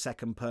switched to the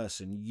second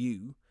person,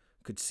 you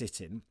could sit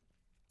in.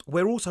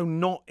 We're also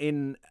not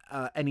in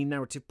any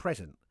narrative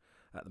present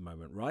at the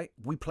moment, right?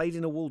 We played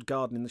in a walled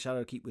garden in the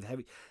shadow keep with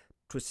heavy,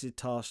 twisted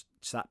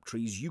tarsap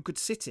trees you could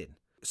sit in.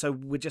 So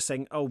we're just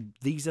saying,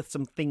 these are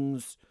some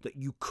things that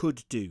you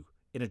could do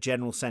in a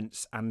general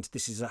sense, and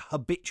this is a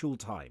habitual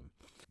time.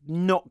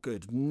 Not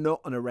good,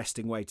 not an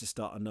arresting way to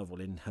start a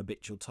novel in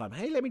habitual time.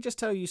 Hey, let me just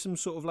tell you some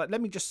sort of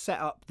let me just set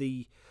up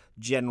the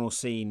general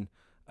scene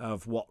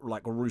of what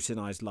like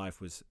routinized life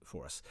was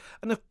for us.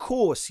 And of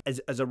course,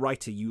 as a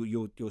writer,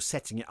 you're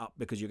setting it up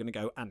because you're going to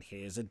go, and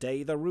here's a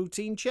day the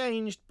routine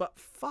changed, but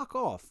fuck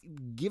off.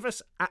 Give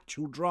us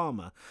actual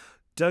drama.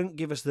 Don't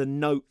give us the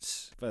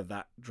notes for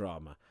that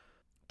drama.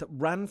 That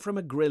ran from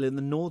a grill in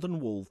the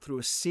northern wall through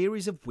a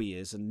series of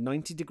weirs and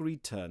 90-degree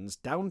turns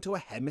down to a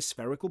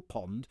hemispherical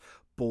pond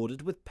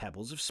bordered with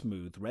pebbles of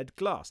smooth red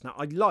glass. Now,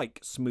 I like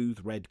smooth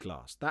red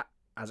glass, that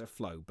as a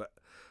flow, but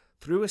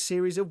through a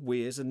series of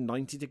weirs and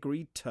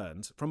 90-degree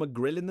turns from a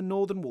grill in the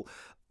northern wall,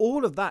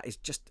 all of that is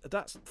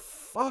that's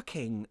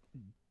fucking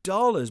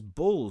dull as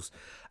balls.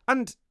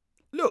 And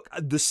look,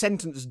 the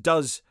sentence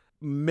does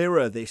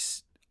mirror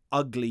this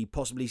ugly,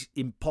 possibly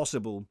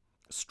impossible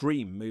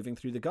stream moving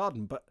through the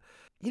garden, but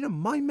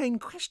my main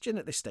question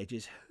at this stage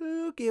is,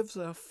 who gives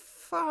a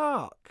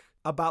fuck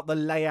about the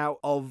layout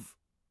of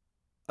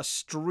a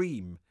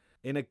stream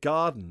in a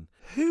garden?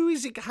 Who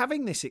is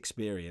having this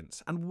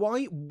experience? And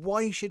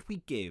why should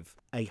we give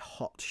a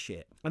hot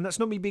shit? And that's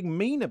not me being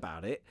mean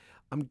about it.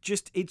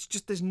 It's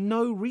just there's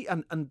no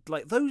and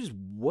like those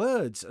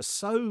words are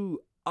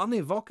so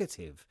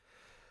unevocative.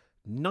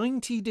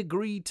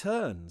 90-degree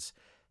turns,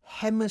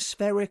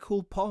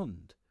 hemispherical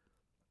pond.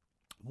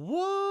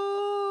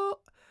 What?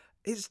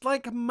 It's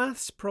like a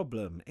maths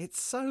problem.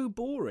 It's so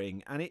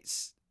boring, and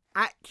it's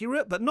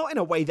accurate, but not in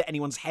a way that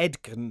anyone's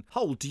head can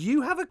hold. Do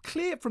you have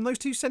from those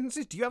 2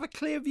 sentences, do you have a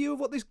clear view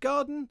of what this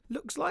garden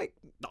looks like?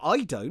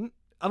 I don't.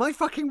 And I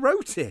fucking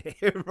wrote it,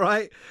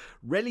 right?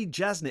 Relly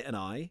Jasnit and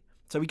I,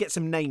 so we get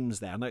some names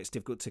there. I know it's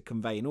difficult to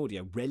convey in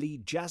audio.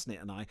 Relly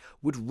Jasnit and I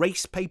would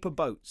race paper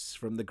boats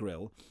from the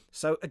grill.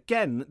 So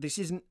again, this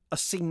isn't a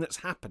scene that's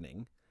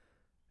happening.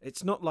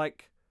 It's not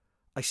like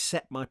I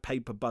set my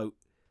paper boat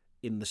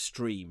in the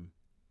stream,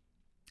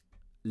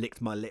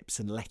 licked my lips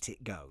and let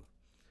it go.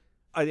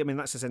 I mean,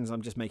 that's a sentence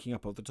I'm just making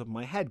up off the top of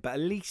my head, but at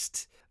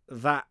least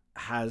that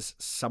has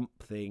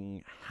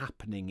something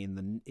happening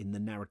in the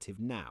narrative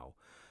now.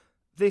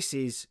 This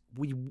is,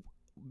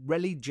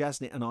 Relly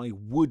Jasnit and I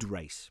would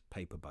race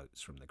paper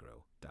boats from the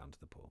grill down to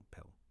the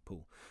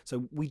pool.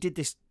 So we did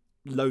this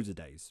loads of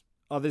days.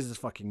 Oh, this is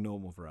fucking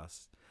normal for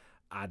us.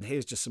 And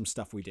here's just some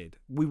stuff we did.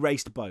 We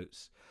raced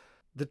boats.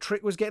 The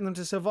trick was getting them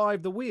to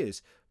survive the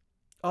weirs.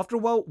 After a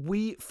while,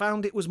 we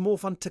found it was more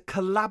fun to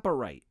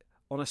collaborate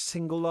on a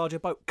single larger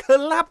boat.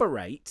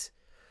 Collaborate?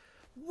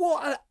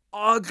 What an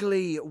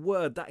ugly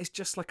word. That is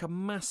just like a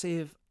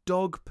massive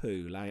dog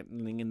poo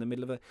landing in the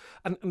middle of a...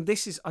 And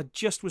this is... I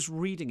just was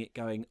reading it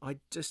going, I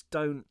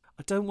don't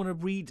want to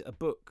read a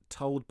book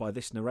told by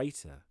this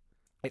narrator.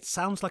 It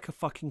sounds like a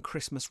fucking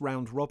Christmas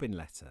round robin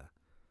letter.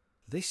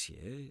 This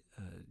year,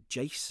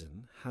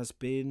 Jason has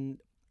been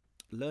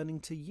learning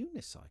to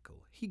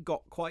unicycle. He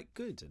got quite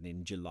good, and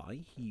in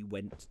July he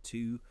went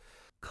to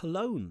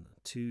Cologne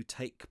to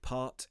take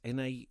part in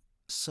a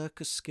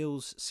circus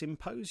skills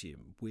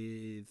symposium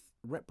with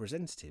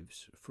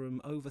representatives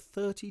from over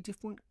 30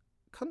 different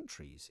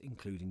countries,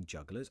 including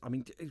jugglers. I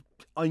mean,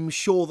 I'm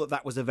sure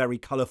that was a very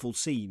colourful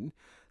scene,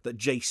 that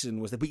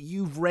Jason was there, but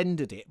you've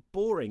rendered it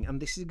boring,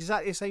 and this is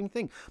exactly the same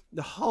thing.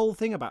 The whole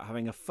thing about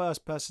having a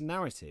first-person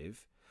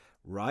narrative,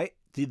 right?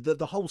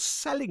 The whole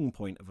selling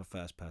point of a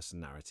first-person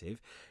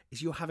narrative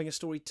is you're having a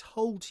story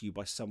told to you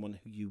by someone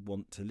who you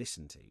want to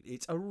listen to.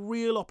 It's a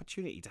real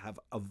opportunity to have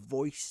a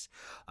voice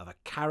of a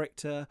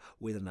character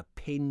with an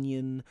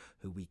opinion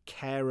who we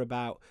care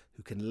about,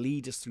 who can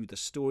lead us through the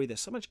story. There's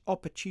so much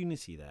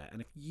opportunity there. And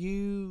if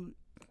you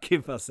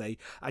give us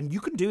and you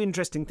can do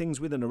interesting things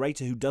with a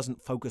narrator who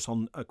doesn't focus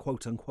on a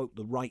quote-unquote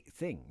the right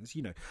things,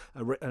 you know,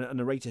 a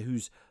narrator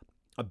who's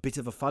a bit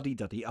of a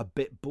fuddy-duddy, a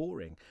bit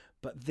boring.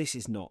 But this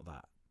is not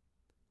that.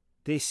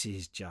 This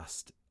is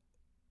just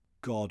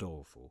god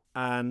awful,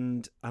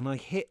 and I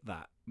hit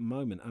that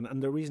moment,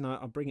 and the reason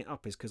I bring it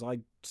up is because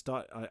I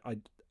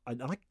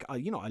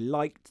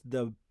liked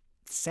the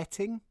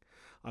setting.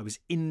 I was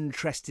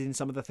interested in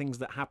some of the things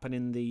that happen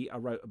I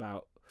wrote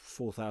about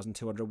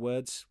 4,200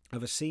 words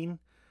of a scene,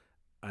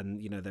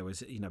 and there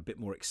was a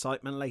bit more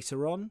excitement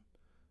later on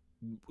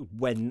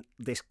when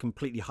this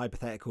completely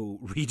hypothetical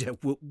reader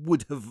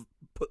would have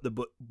put the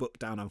book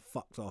down and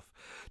fucked off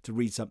to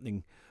read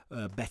something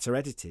better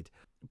edited.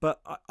 But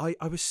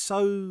I was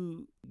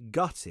so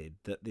gutted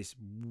that this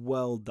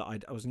world that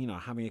I was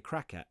having a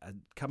crack at had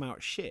come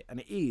out shit,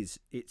 and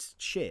it's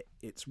shit,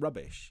 it's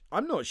rubbish.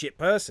 I'm not a shit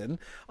person.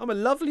 I'm a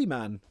lovely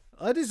man.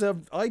 I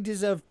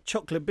deserve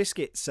chocolate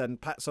biscuits and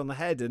pats on the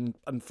head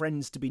and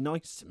friends to be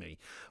nice to me.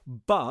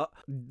 But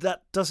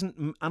that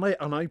doesn't, and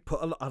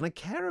I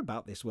care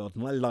about this world,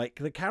 and I like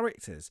the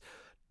characters.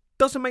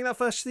 Doesn't make that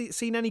first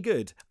scene any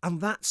good,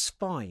 and that's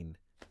fine.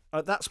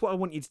 That's what I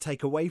want you to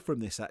take away from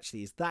this,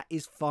 actually, is that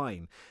is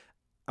fine.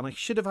 And I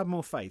should have had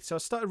more faith. So I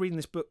started reading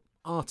this book,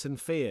 Art and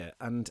Fear,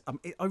 and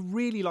I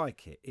really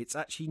like it. It's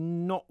actually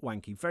not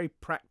wanky, very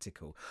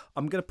practical.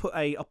 I'll put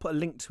a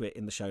link to it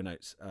in the show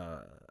notes.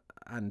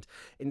 And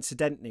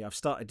incidentally, I've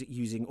started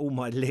using all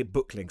my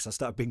book links. I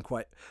started being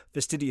quite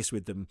fastidious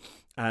with them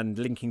and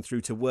linking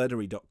through to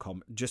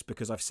wordery.com just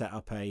because I've set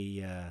up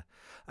an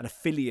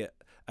affiliate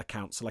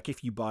account. So like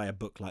if you buy a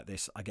book like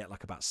this, I get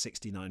like about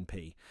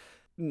 69p.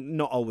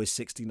 Not always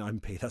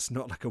 69p. That's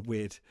not like a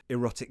weird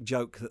erotic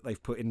joke that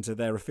they've put into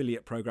their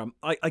affiliate program.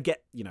 I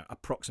get,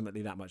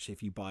 approximately that much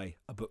if you buy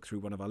a book through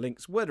one of our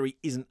links. Wordery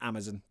isn't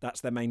Amazon.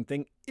 That's their main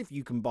thing. If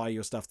you can buy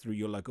your stuff through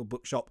your local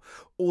bookshop,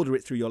 order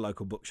it through your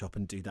local bookshop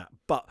and do that.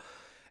 But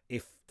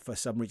if for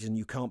some reason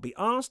you can't be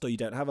asked or you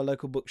don't have a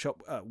local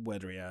bookshop,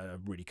 Wordery are a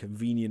really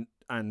convenient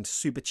and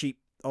super cheap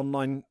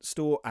online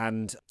store,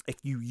 and if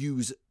you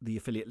use the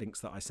affiliate links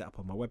that I set up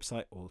on my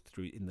website or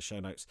through in the show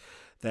notes,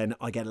 then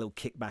I get a little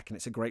kickback, and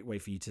it's a great way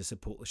for you to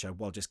support the show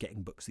while just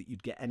getting books that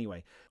you'd get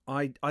anyway.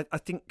 I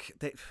think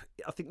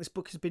this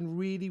book has been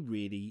really,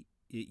 really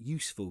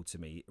useful to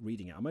me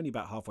reading it. I'm only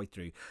about halfway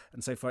through,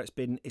 and so far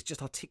it's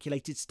just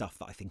articulated stuff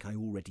that I think I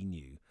already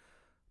knew.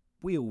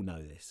 We all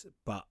know this,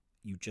 but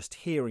you just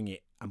hearing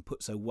it and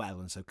put so well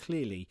and so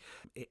clearly,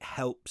 it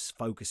helps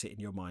focus it in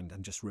your mind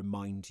and just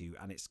remind you,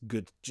 and it's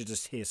good to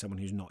just hear someone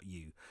who's not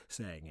you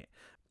saying it.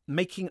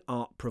 Making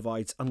art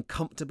provides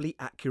uncomfortably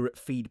accurate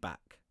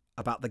feedback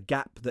about the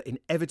gap that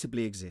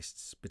inevitably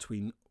exists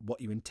between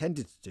what you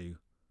intended to do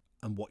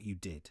and what you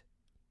did.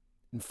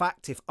 In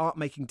fact, if art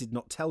making did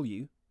not tell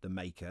you, the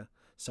maker,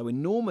 so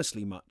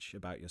enormously much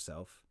about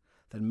yourself,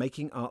 then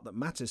making art that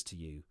matters to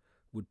you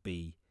would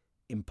be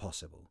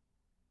impossible.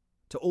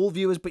 To all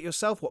viewers but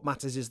yourself, what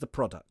matters is the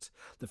product,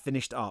 the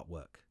finished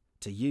artwork.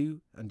 To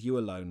you and you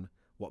alone,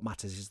 what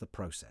matters is the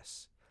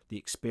process, the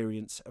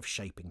experience of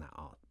shaping that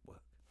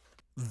artwork.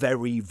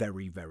 very,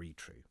 very, very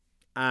true.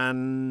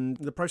 And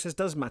the process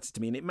does matter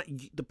to me,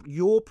 and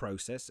your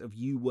process of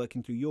you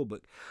working through your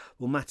book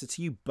will matter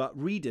to you. But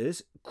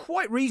readers,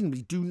 quite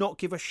reasonably, do not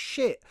give a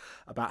shit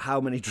about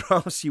how many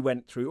drafts you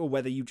went through or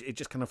whether it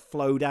just kind of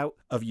flowed out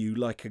of you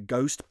like a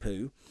ghost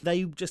poo.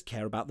 They just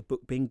care about the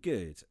book being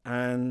good.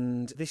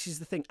 And this is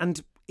the thing.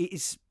 And it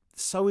is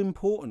so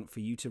important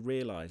for you to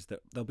realise that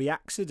there'll be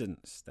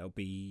accidents, there'll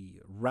be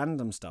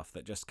random stuff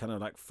that just kind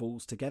of like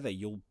falls together.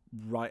 You'll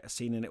write a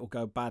scene and it will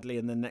go badly,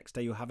 and the next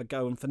day you'll have a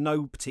go, and for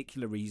no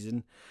particular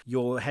reason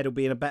your head will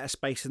be in a better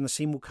space and the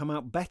scene will come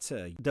out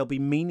better. There'll be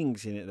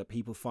meanings in it that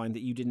people find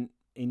that you didn't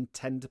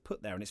intend to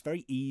put there, and it's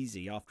very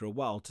easy after a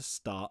while to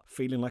start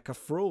feeling like a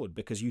fraud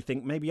because you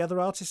think maybe other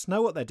artists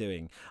know what they're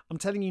doing. I'm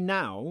telling you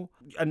now,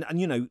 and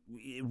you know,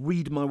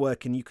 read my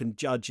work and you can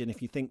judge, and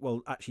if you think,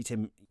 well, actually,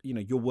 Tim, you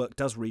know, your work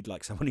does read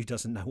like someone who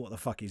doesn't know what the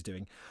fuck he's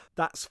doing,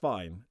 that's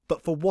fine.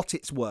 But for what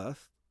it's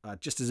worth,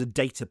 just as a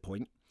data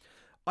point,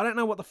 I don't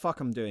know what the fuck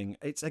I'm doing.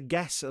 It's a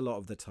guess a lot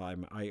of the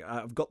time.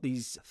 I've got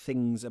these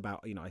things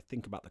about, you know, I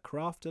think about the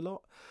craft a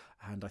lot,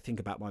 and I think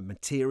about my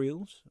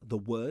materials, the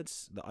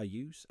words that I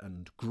use,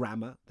 and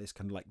grammar, this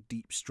kind of like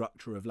deep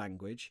structure of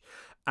language,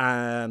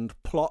 and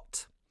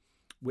plot,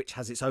 which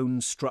has its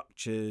own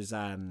structures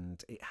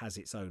and it has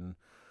its own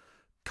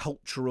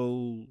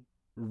cultural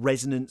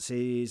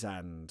resonances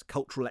and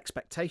cultural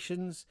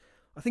expectations.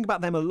 I think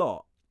about them a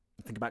lot.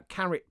 Think about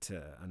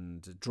character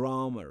and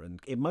drama and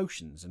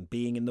emotions and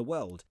being in the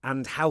world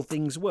and how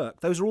things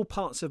work. Those are all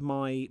parts of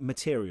my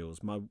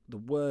materials, the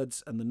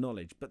words and the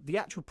knowledge. But the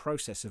actual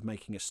process of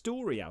making a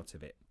story out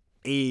of it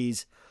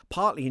is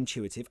partly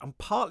intuitive and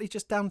partly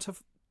just down to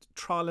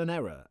trial and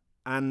error.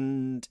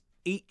 And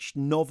each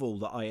novel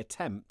that I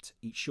attempt,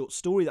 each short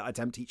story that I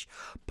attempt, each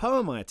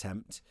poem I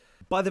attempt,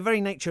 by the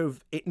very nature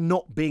of it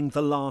not being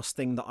the last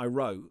thing that I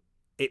wrote,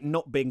 it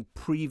not being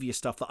previous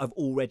stuff that I've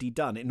already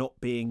done, it not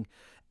being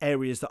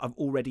areas that I've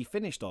already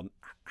finished on,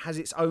 has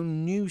its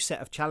own new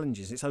set of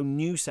challenges, its own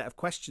new set of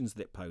questions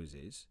that it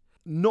poses.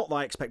 Not that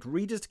I expect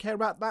readers to care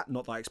about that,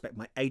 not that I expect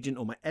my agent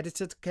or my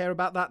editor to care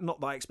about that,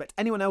 not that I expect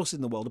anyone else in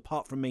the world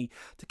apart from me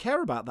to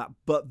care about that,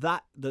 but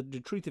that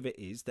the truth of it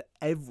is that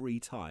every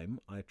time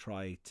I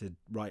try to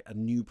write a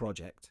new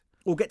project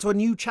or get to a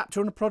new chapter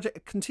in a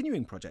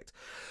continuing project,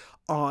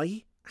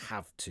 I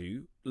have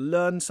to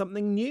learn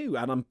something new,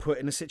 and I'm put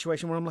in a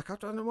situation where I'm like,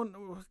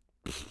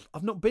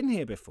 I've not been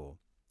here before.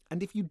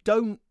 And if you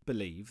don't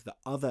believe that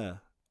other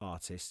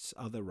artists,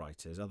 other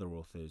writers, other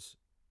authors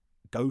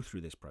go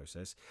through this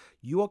process,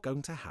 you are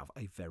going to have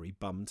a very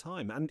bum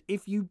time. And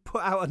if you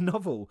put out a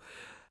novel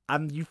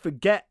and you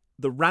forget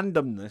the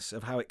randomness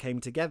of how it came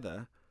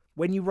together,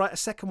 when you write a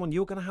second one,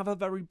 you're going to have a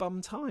very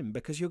bum time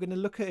because you're going to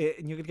look at it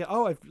and you're going to go,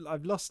 oh,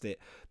 I've lost it.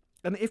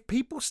 And if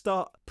people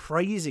start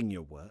praising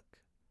your work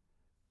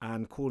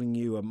and calling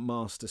you a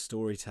master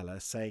storyteller,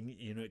 saying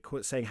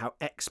how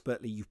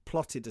expertly you've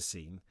plotted a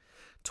scene,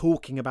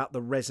 talking about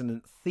the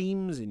resonant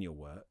themes in your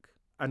work,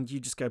 and you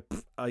just go,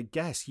 I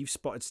guess you've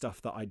spotted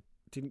stuff that I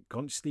didn't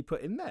consciously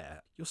put in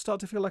there, you'll start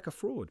to feel like a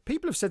fraud.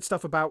 People have said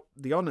stuff about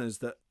the honours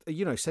that,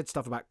 said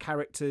stuff about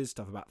characters,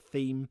 stuff about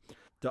theme,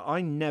 that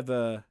I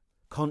never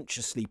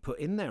consciously put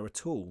in there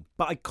at all.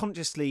 But I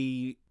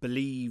consciously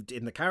believed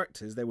in the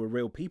characters. They were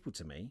real people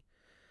to me,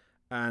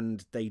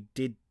 and they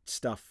did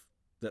stuff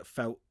that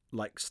felt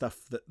like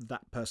stuff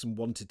that person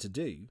wanted to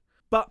do.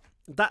 But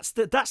that's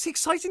the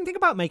exciting thing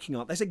about making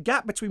art. There's a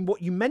gap between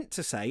what you meant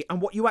to say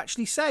and what you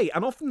actually say.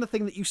 And often the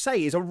thing that you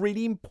say is a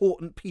really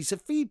important piece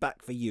of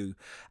feedback for you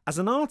as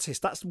an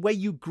artist. That's where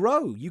you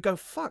grow. You go,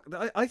 fuck,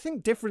 I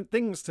think different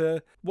things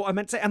to what I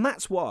meant to say. And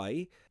that's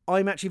why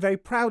I'm actually very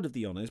proud of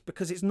the honours,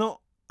 because it's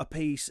not a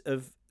piece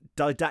of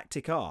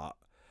didactic art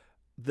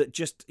that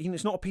just,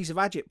 it's not a piece of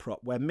agitprop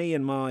where me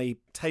and my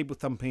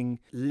table-thumping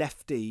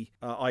lefty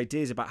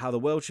ideas about how the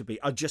world should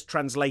be are just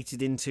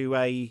translated into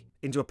a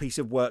piece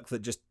of work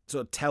that just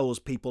sort of tells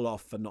people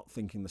off for not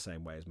thinking the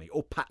same way as me,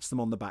 or pats them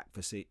on the back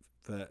for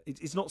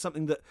it's not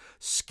something that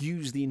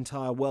skews the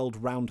entire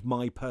world round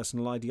my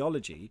personal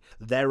ideology.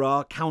 There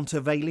are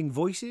countervailing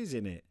voices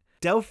in it.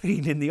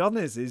 Delphine in the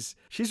honours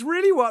she's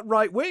really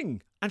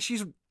right-wing, and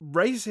she's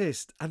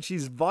racist, and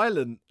she's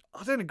violent.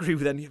 I don't agree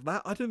with any of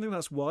that. I don't think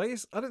that's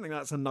wise. I don't think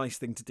that's a nice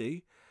thing to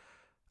do.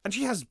 And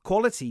she has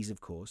qualities,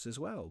 of course, as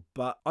well.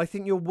 But I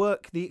think your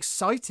work, the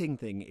exciting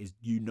thing is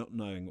you not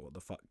knowing what the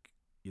fuck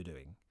you're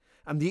doing.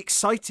 And the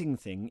exciting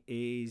thing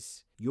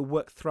is your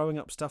work throwing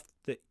up stuff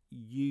that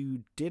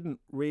you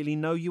didn't really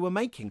know you were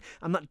making.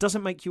 And that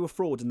doesn't make you a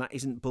fraud, and that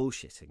isn't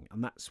bullshitting.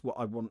 And that's what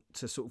I want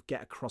to sort of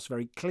get across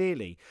very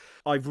clearly.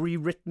 I've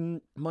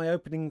rewritten my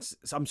openings.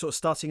 So I'm sort of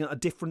starting at a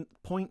different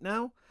point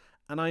now.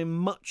 And I'm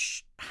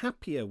much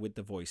happier with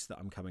the voice that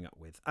I'm coming up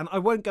with. And I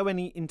won't go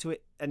into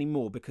it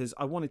anymore because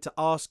I wanted to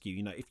ask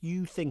you, if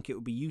you think it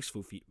would be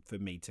useful for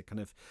me to kind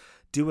of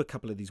do a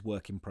couple of these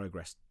work in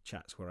progress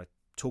chats where I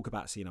talk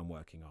about a scene I'm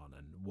working on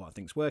and what I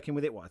think's working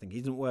with it, what I think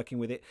isn't working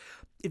with it.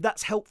 If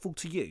that's helpful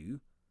to you,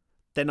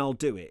 then I'll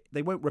do it.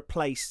 They won't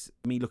replace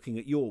me looking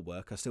at your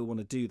work. I still want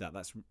to do that.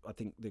 That's, I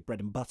think, the bread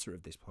and butter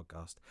of this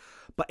podcast.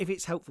 But if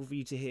it's helpful for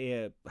you to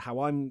hear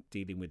how I'm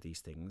dealing with these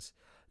things,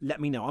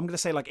 let me know. I'm going to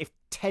say, like, if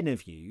 10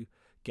 of you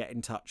get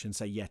in touch and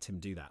say, yeah, Tim,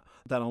 do that,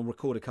 then I'll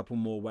record a couple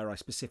more where I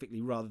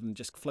specifically, rather than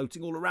just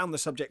floating all around the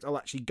subject, I'll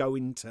actually go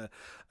into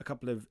a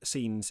couple of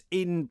scenes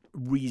in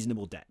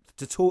reasonable depth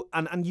to talk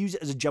and use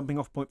it as a jumping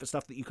off point for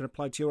stuff that you can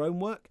apply to your own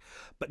work.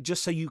 But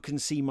just so you can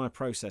see my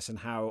process and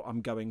how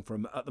I'm going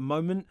from, at the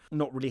moment,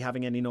 not really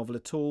having any novel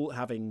at all,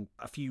 having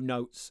a few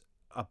notes,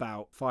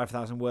 about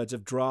 5,000 words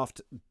of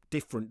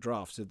different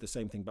drafts of the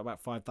same thing, but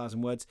about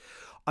 5,000 words.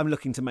 I'm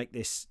looking to make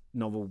this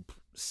novel...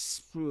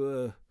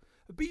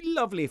 It'd be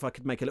lovely if I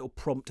could make a little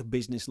prompt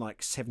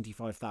business-like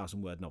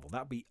 75,000 word novel.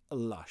 That'd be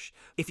lush.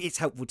 If it's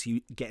helpful to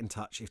you, get in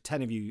touch. If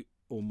 10 of you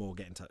or more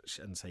get in touch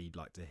and say you'd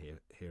like to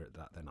hear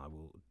that, then I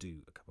will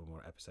do a couple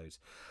more episodes.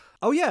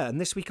 Oh yeah, and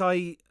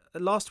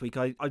last week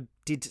I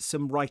did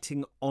some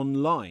writing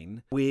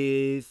online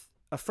with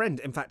a friend.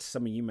 In fact,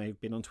 some of you may have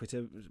been on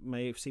Twitter,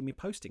 may have seen me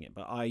posting it,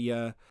 but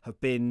I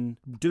have been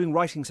doing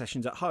writing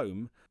sessions at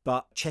home,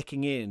 but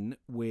checking in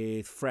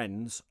with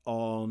friends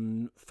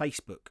on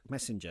Facebook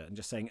Messenger and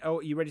just saying, oh,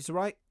 are you ready to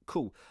write?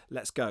 Cool,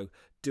 let's go.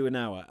 Do an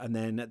hour. And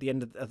then at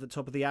the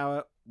top of the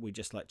hour, we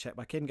just like check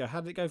back in, go,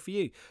 how did it go for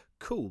you?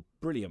 Cool,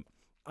 brilliant.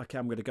 Okay,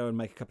 I'm going to go and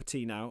make a cup of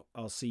tea now.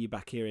 I'll see you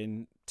back here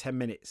in 10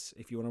 minutes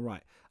if you want to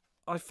write.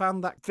 I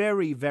found that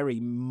very, very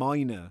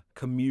minor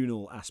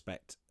communal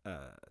aspect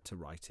to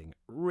writing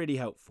really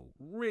helpful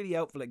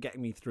at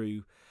getting me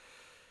through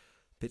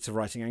bits of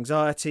writing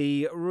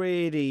anxiety,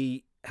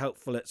 really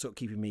helpful at sort of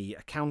keeping me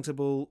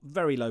accountable,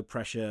 very low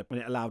pressure, and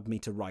it allowed me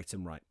to write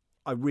and write.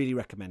 I really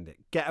recommend it.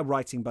 Get a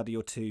writing buddy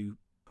or two,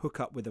 hook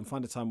up with them,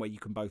 find a time where you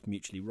can both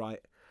mutually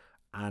write,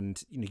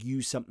 and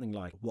use something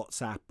like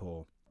WhatsApp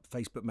or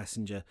Facebook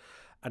Messenger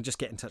and just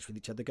get in touch with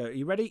each other. Go, are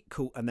you ready?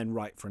 Cool. And then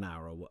write for an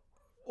hour or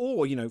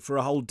for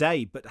a whole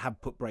day, but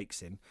put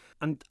breaks in.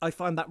 And I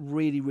find that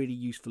really, really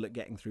useful at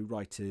getting through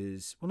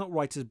not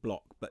writer's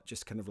block, but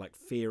just kind of like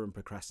fear and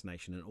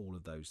procrastination and all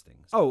of those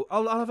things. Oh,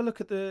 I'll have a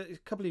look at a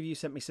couple of you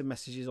sent me some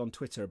messages on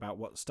Twitter about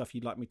what stuff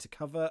you'd like me to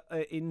cover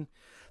in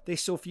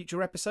this or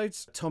future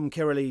episodes. Tom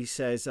Kirley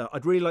says,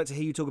 I'd really like to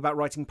hear you talk about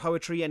writing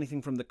poetry,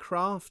 anything from the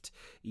craft,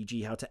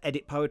 e.g. how to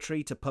edit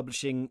poetry, to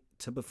publishing,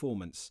 to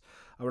performance.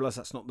 I realise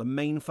that's not the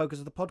main focus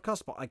of the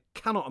podcast, but I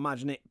cannot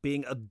imagine it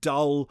being a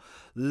dull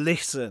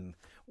listen.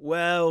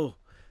 Well,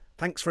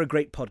 thanks for a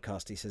great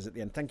podcast, he says at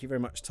the end. Thank you very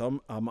much,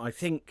 Tom. I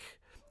think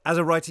as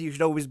a writer, you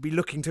should always be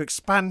looking to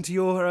expand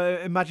your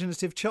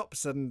imaginative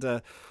chops.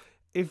 And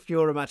if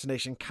your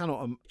imagination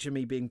cannot imagine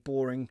me being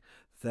boring,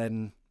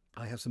 then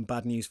I have some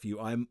bad news for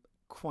you. I'm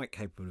quite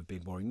capable of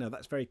being boring. No,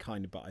 that's very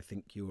kind, but I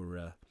think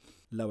your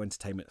low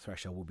entertainment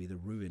threshold will be the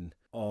ruin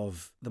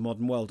of the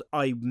modern world.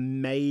 I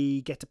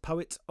may get a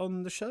poet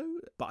on the show,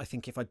 but I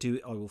think if I do,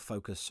 I will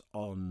focus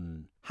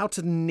on how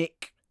to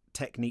nick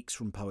techniques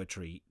from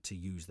poetry to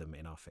use them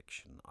in our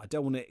fiction. I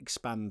don't want to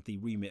expand the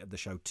remit of the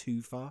show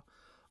too far.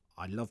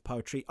 I love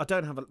poetry. I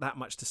don't have that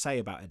much to say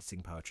about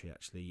editing poetry,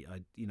 actually.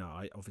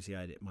 I obviously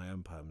edit my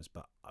own poems,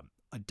 but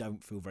I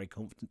don't feel very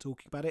confident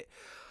talking about it.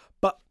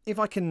 But if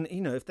I can,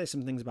 if there's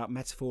some things about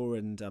metaphor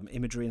and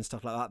imagery and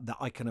stuff like that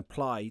I can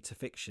apply to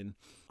fiction,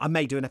 I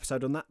may do an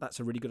episode on that. That's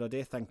a really good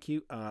idea. Thank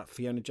you.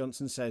 Fiona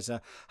Johnson says,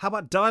 how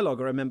about dialogue?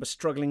 I remember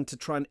struggling to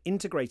try and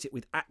integrate it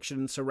with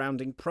action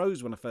surrounding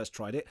prose when I first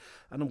tried it.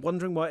 And I'm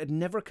wondering why it had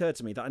never occurred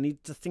to me that I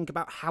needed to think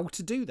about how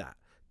to do that.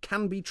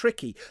 Can be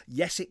tricky.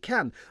 Yes, it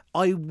can.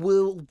 I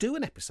will do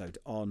an episode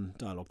on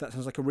dialogue. That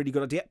sounds like a really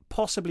good idea.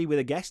 Possibly with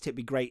a guest. It'd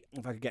be great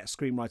if I could get a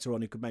screenwriter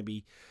on who could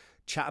maybe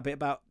chat a bit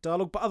about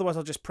dialogue, but otherwise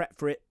I'll just prep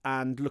for it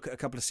and look at a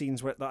couple of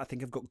scenes that I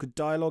think have got good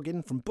dialogue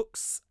in from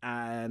books,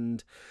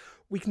 and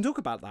we can talk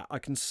about that. I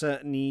can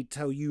certainly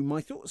tell you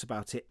my thoughts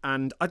about it,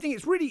 and I think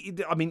it's really,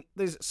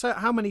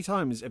 how many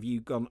times have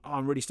you gone,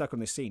 I'm really stuck on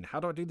this scene, how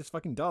do I do this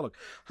fucking dialogue,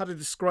 how to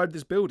describe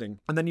this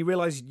building, and then you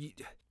realise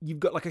you've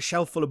got like a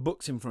shelf full of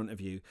books in front of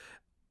you,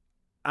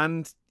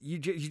 and you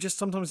just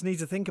sometimes need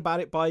to think about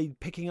it by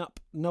picking up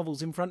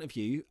novels in front of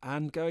you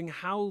and going,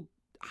 how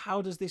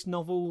does this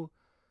novel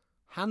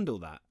handle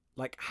that?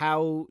 Like,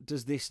 how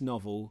does this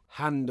novel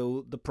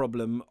handle the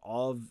problem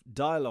of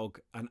dialogue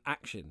and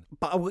action?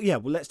 But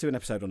let's do an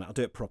episode on it. I'll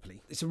do it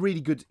properly. It's a really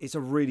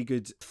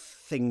good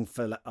thing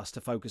for us to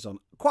focus on.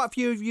 Quite a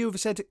few of you have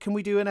said, can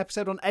we do an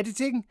episode on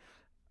editing?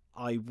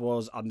 I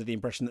was under the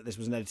impression that this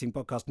was an editing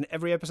podcast and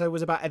every episode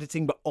was about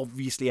editing, but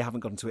obviously I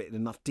haven't gone into it in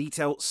enough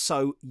detail.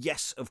 So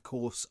yes, of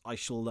course, I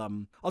shall.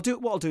 I'll do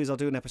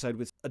an episode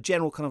with a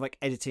general kind of like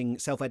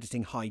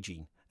self-editing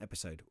hygiene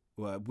episode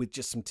with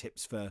just some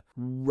tips for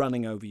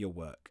running over your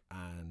work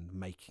and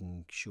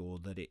making sure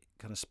that it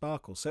kind of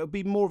sparkles. So it'll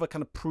be more of a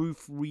kind of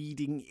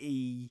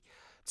proofreading-y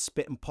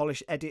spit and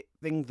polish edit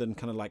thing than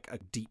kind of like a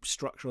deep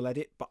structural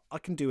edit, but I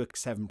can do a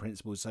 7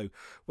 principles. So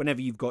whenever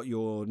you've got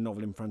your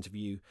novel in front of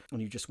you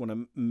and you just want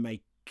to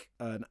make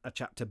a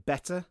chapter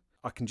better,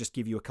 I can just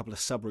give you a couple of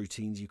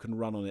subroutines you can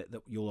run on it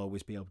that you'll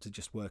always be able to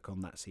just work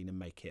on that scene and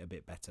make it a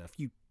bit better. A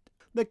few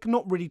They're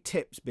not really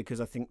tips because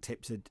I think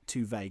tips are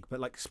too vague, but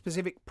like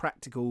specific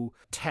practical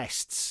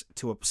tests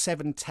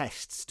 7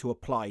 tests to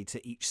apply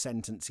to each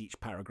sentence, each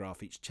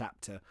paragraph, each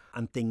chapter,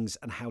 and things,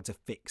 and how to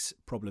fix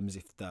problems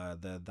if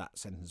that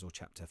sentence or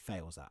chapter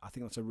fails that. I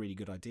think that's a really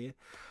good idea.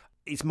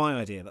 It's my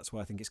idea, that's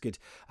why I think it's good.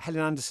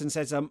 Helen Anderson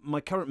says,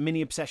 my current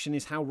mini obsession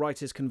is how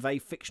writers convey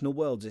fictional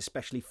worlds,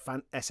 especially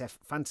SF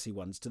fantasy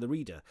ones, to the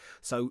reader.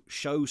 So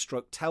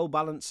show/tell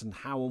balance and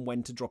how and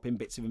when to drop in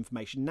bits of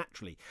information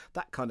naturally.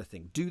 That kind of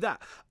thing. Do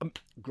that.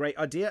 Great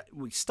idea.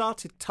 We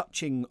started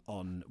touching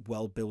on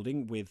world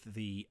building with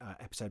the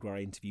episode where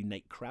I interview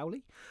Nate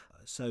Crowley.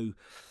 So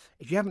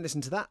if you haven't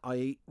listened to that,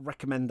 I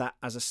recommend that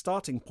as a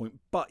starting point.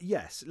 But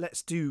yes,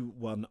 let's do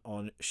one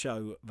on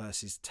show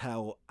versus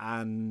tell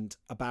and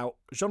about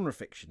genre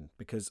fiction,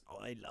 because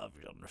I love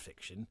genre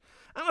fiction.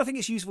 And I think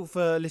it's useful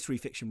for literary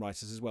fiction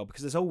writers as well,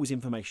 because there's always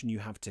information you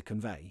have to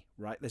convey,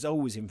 right? There's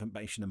always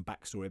information and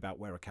backstory about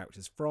where a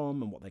character's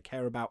from and what they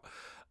care about.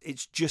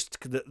 It's just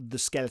that the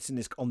skeleton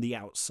is on the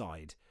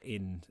outside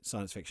in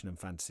science fiction and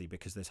fantasy,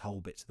 because there's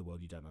whole bits of the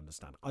world you don't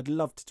understand. I'd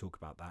love to talk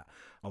about that.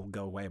 I'll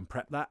go away and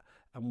prep that,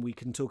 and we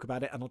can talk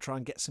about it, and I'll try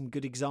and get some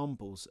good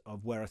examples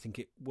of where I think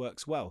it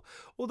works well.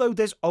 Although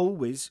there's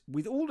always,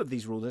 with all of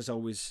these rules, there's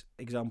always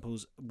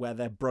examples where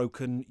they're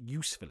broken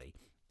usefully.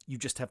 You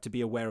just have to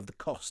be aware of the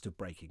cost of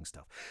breaking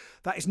stuff.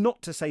 That is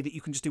not to say that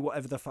you can just do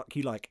whatever the fuck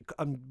you like.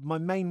 My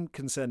main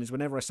concern is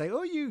whenever I say,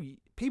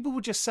 people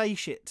will just say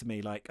shit to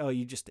me like,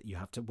 you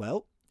have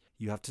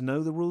to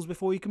know the rules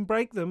before you can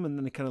break them. And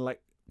then they kind of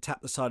like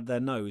tap the side of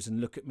their nose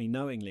and look at me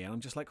knowingly. And I'm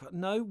just like,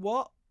 no,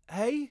 what?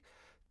 Hey?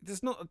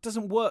 It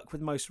doesn't work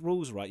with most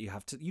rules, right?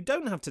 You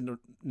don't have to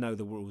know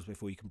the rules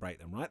before you can break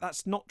them, right?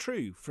 That's not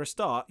true. For a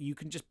start, you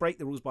can just break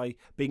the rules by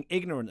being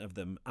ignorant of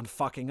them and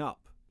fucking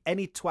up.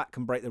 Any twat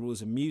can break the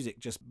rules of music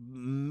just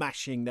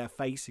mashing their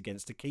face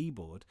against a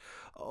keyboard.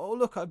 Oh,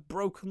 look, I've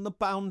broken the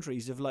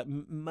boundaries of like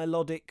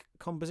melodic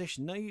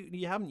composition. No,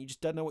 you haven't. You just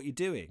don't know what you're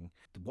doing.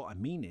 What I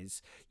mean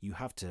is you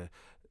have to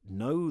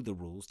know the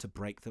rules to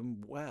break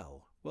them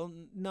well. Well,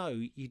 no,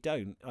 you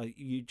don't.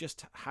 You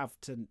just have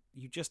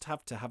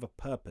to have a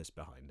purpose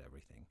behind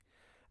everything.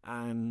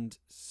 And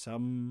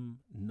some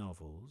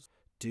novels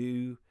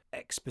do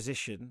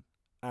exposition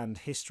and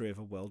history of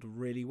a world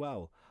really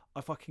well. I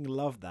fucking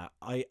love that.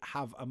 I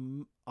have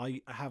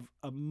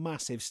a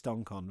massive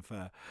stonk on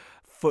for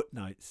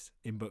footnotes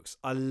in books.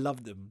 I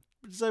love them.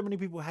 So many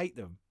people hate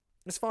them.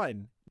 It's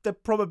fine. They're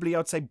probably,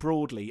 I'd say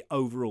broadly,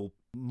 overall,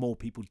 more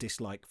people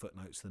dislike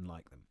footnotes than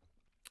like them.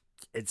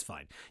 It's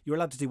fine. You're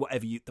allowed to do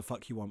whatever the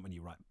fuck you want when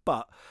you write.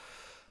 But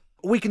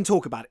we can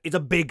talk about it. It's a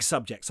big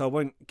subject, so I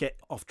won't get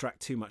off track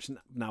too much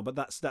now, but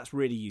that's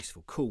really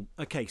useful. Cool.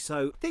 Okay,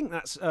 so I think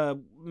that's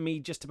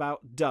me just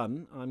about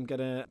done. I'm going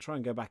to try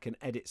and go back and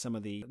edit some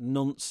of the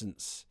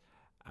nonsense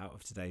out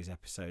of today's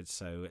episode,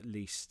 so at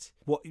least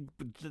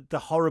the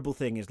horrible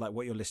thing is like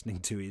what you're listening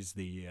to is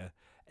the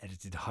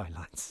edited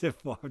highlights of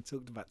what I've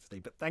talked about today.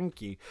 But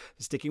thank you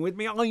for sticking with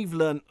me. I've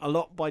learned a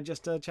lot by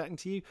just chatting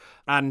to you.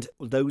 And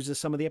those are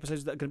some of the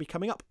episodes that are going to be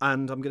coming up.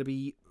 And I'm going to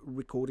be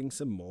recording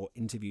some more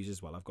interviews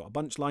as well. I've got a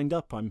bunch lined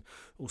up. I'm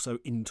also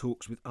in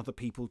talks with other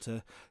people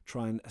to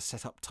try and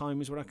set up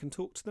times where I can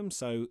talk to them.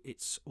 So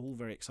it's all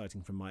very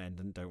exciting from my end.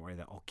 And don't worry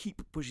that I'll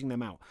keep pushing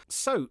them out.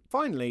 So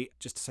finally,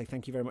 just to say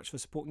thank you very much for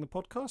supporting the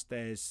podcast.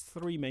 There's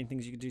 3 main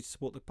things you can do to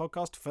support the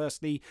podcast.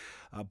 Firstly,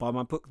 buy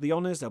my book, The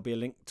Honours. There'll be a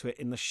link to it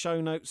in the show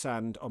notes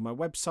and on my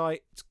website.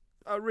 It's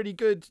a really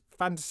good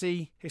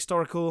fantasy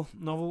historical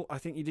novel. I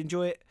think you'd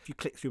enjoy it. If you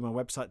click through my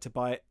website to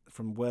buy it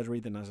from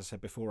Wordery, then as I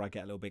said before, I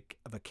get a little bit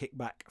of a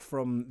kickback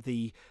from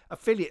the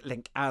affiliate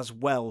link as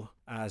well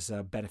as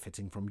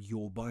benefiting from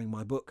your buying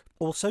my book.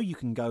 Also, you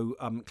can go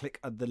click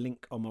the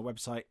link on my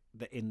website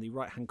that in the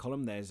right hand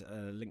column there's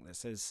a link that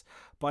says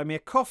buy me a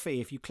coffee.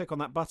 If you click on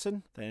that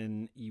button,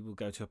 then you will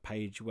go to a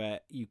page where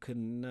you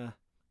can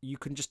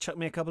just chuck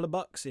me a couple of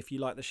bucks if you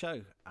like the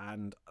show,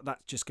 and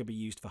that's just going to be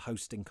used for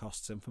hosting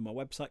costs and for my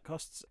website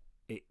costs.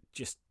 It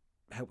just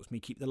helps me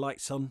keep the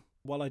lights on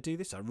while I do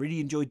this. I really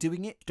enjoy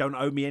doing it. Don't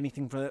owe me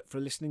anything for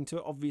listening to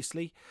it,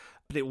 obviously,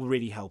 but it will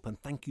really help. And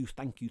thank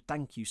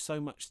you so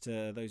much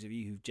to those of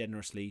you who've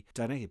generously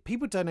donated.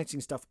 People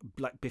donating stuff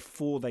like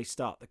before they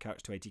start the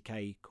Couch to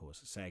 80k course,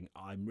 saying,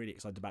 I'm really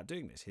excited about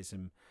doing this.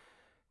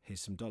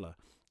 Here's some dollar.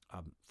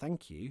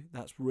 Thank you.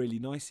 That's really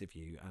nice of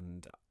you,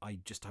 and I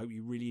just hope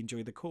you really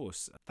enjoy the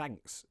course.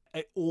 Thanks.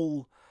 It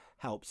all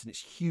helps, and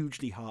it's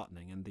hugely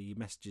heartening, and the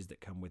messages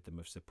that come with them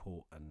of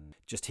support and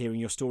just hearing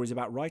your stories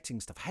about writing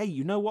stuff. Hey,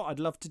 you know what I'd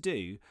love to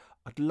do,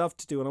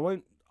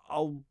 and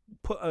I'll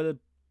put a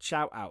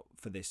shout out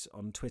for this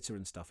on Twitter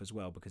and stuff as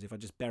well, because if I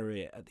just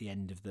bury it at the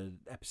end of the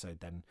episode,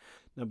 then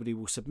nobody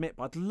will submit.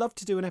 But I'd love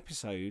to do an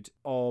episode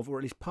of, or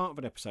at least part of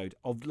an episode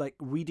of, like,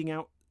 reading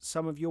out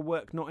some of your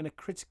work, not in a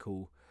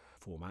critical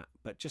format,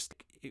 but just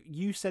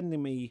you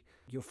sending me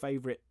your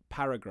favourite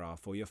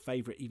paragraph or your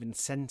favourite even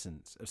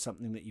sentence of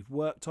something that you've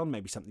worked on,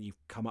 maybe something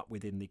you've come up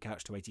with in the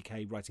Couch to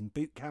 80k writing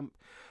bootcamp,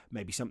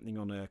 maybe something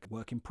on a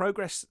work in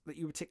progress that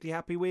you were particularly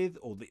happy with,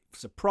 or that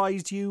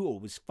surprised you or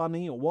was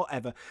funny or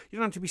whatever. You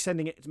don't have to be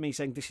sending it to me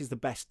saying this is the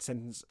best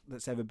sentence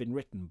that's ever been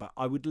written, but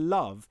I would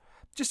love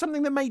just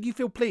something that made you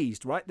feel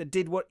pleased, right? That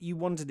did what you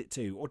wanted it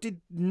to, or did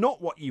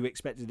not what you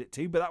expected it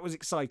to, but that was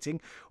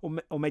exciting,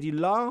 or made you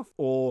laugh,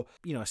 or,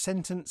 you know, a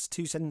sentence,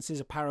 2 sentences,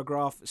 a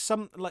paragraph,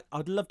 like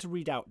I'd love to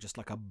read out just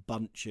like a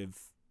bunch of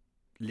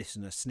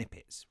listener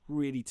snippets,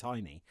 really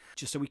tiny,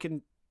 just so we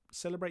can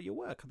celebrate your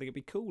work. I think it'd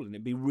be cool, and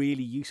it'd be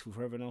really useful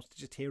for everyone else to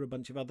just hear a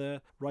bunch of other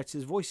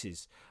writers'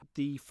 voices.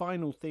 The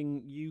final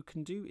thing you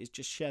can do is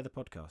just share the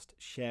podcast.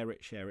 Share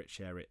it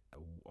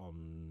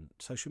on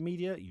social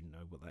media. You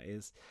know what that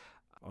is.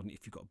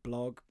 If you've got a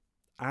blog,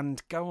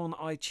 and go on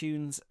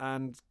iTunes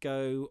and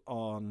go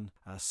on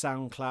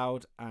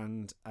SoundCloud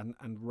and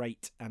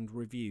rate and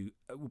review.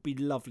 It would be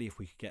lovely if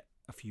we could get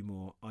a few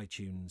more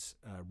iTunes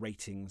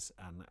ratings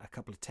and a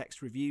couple of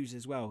text reviews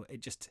as well.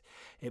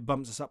 It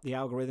bumps us up the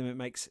algorithm. It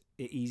makes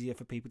it easier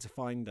for people to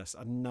find us.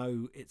 I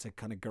know it's a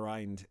kind of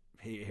grind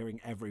hearing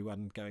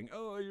everyone going,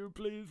 oh, you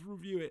please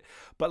review it,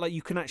 but like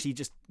you can actually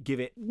just give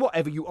it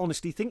whatever you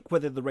honestly think,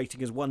 whether the rating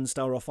is 1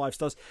 star or 5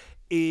 stars,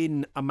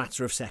 in a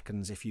matter of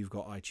seconds if you've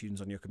got iTunes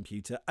on your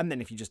computer. And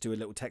then if you just do a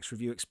little text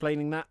review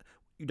explaining that,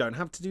 you don't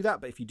have to do that,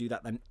 but if you do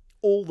that, then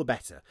all the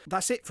better.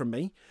 That's it from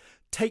me.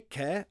 Take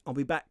care. I'll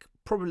be back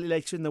probably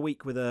later in the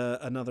week with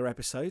another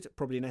episode,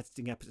 probably an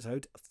editing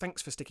episode.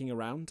 Thanks for sticking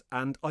around,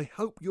 and I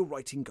hope your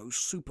writing goes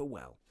super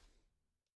well.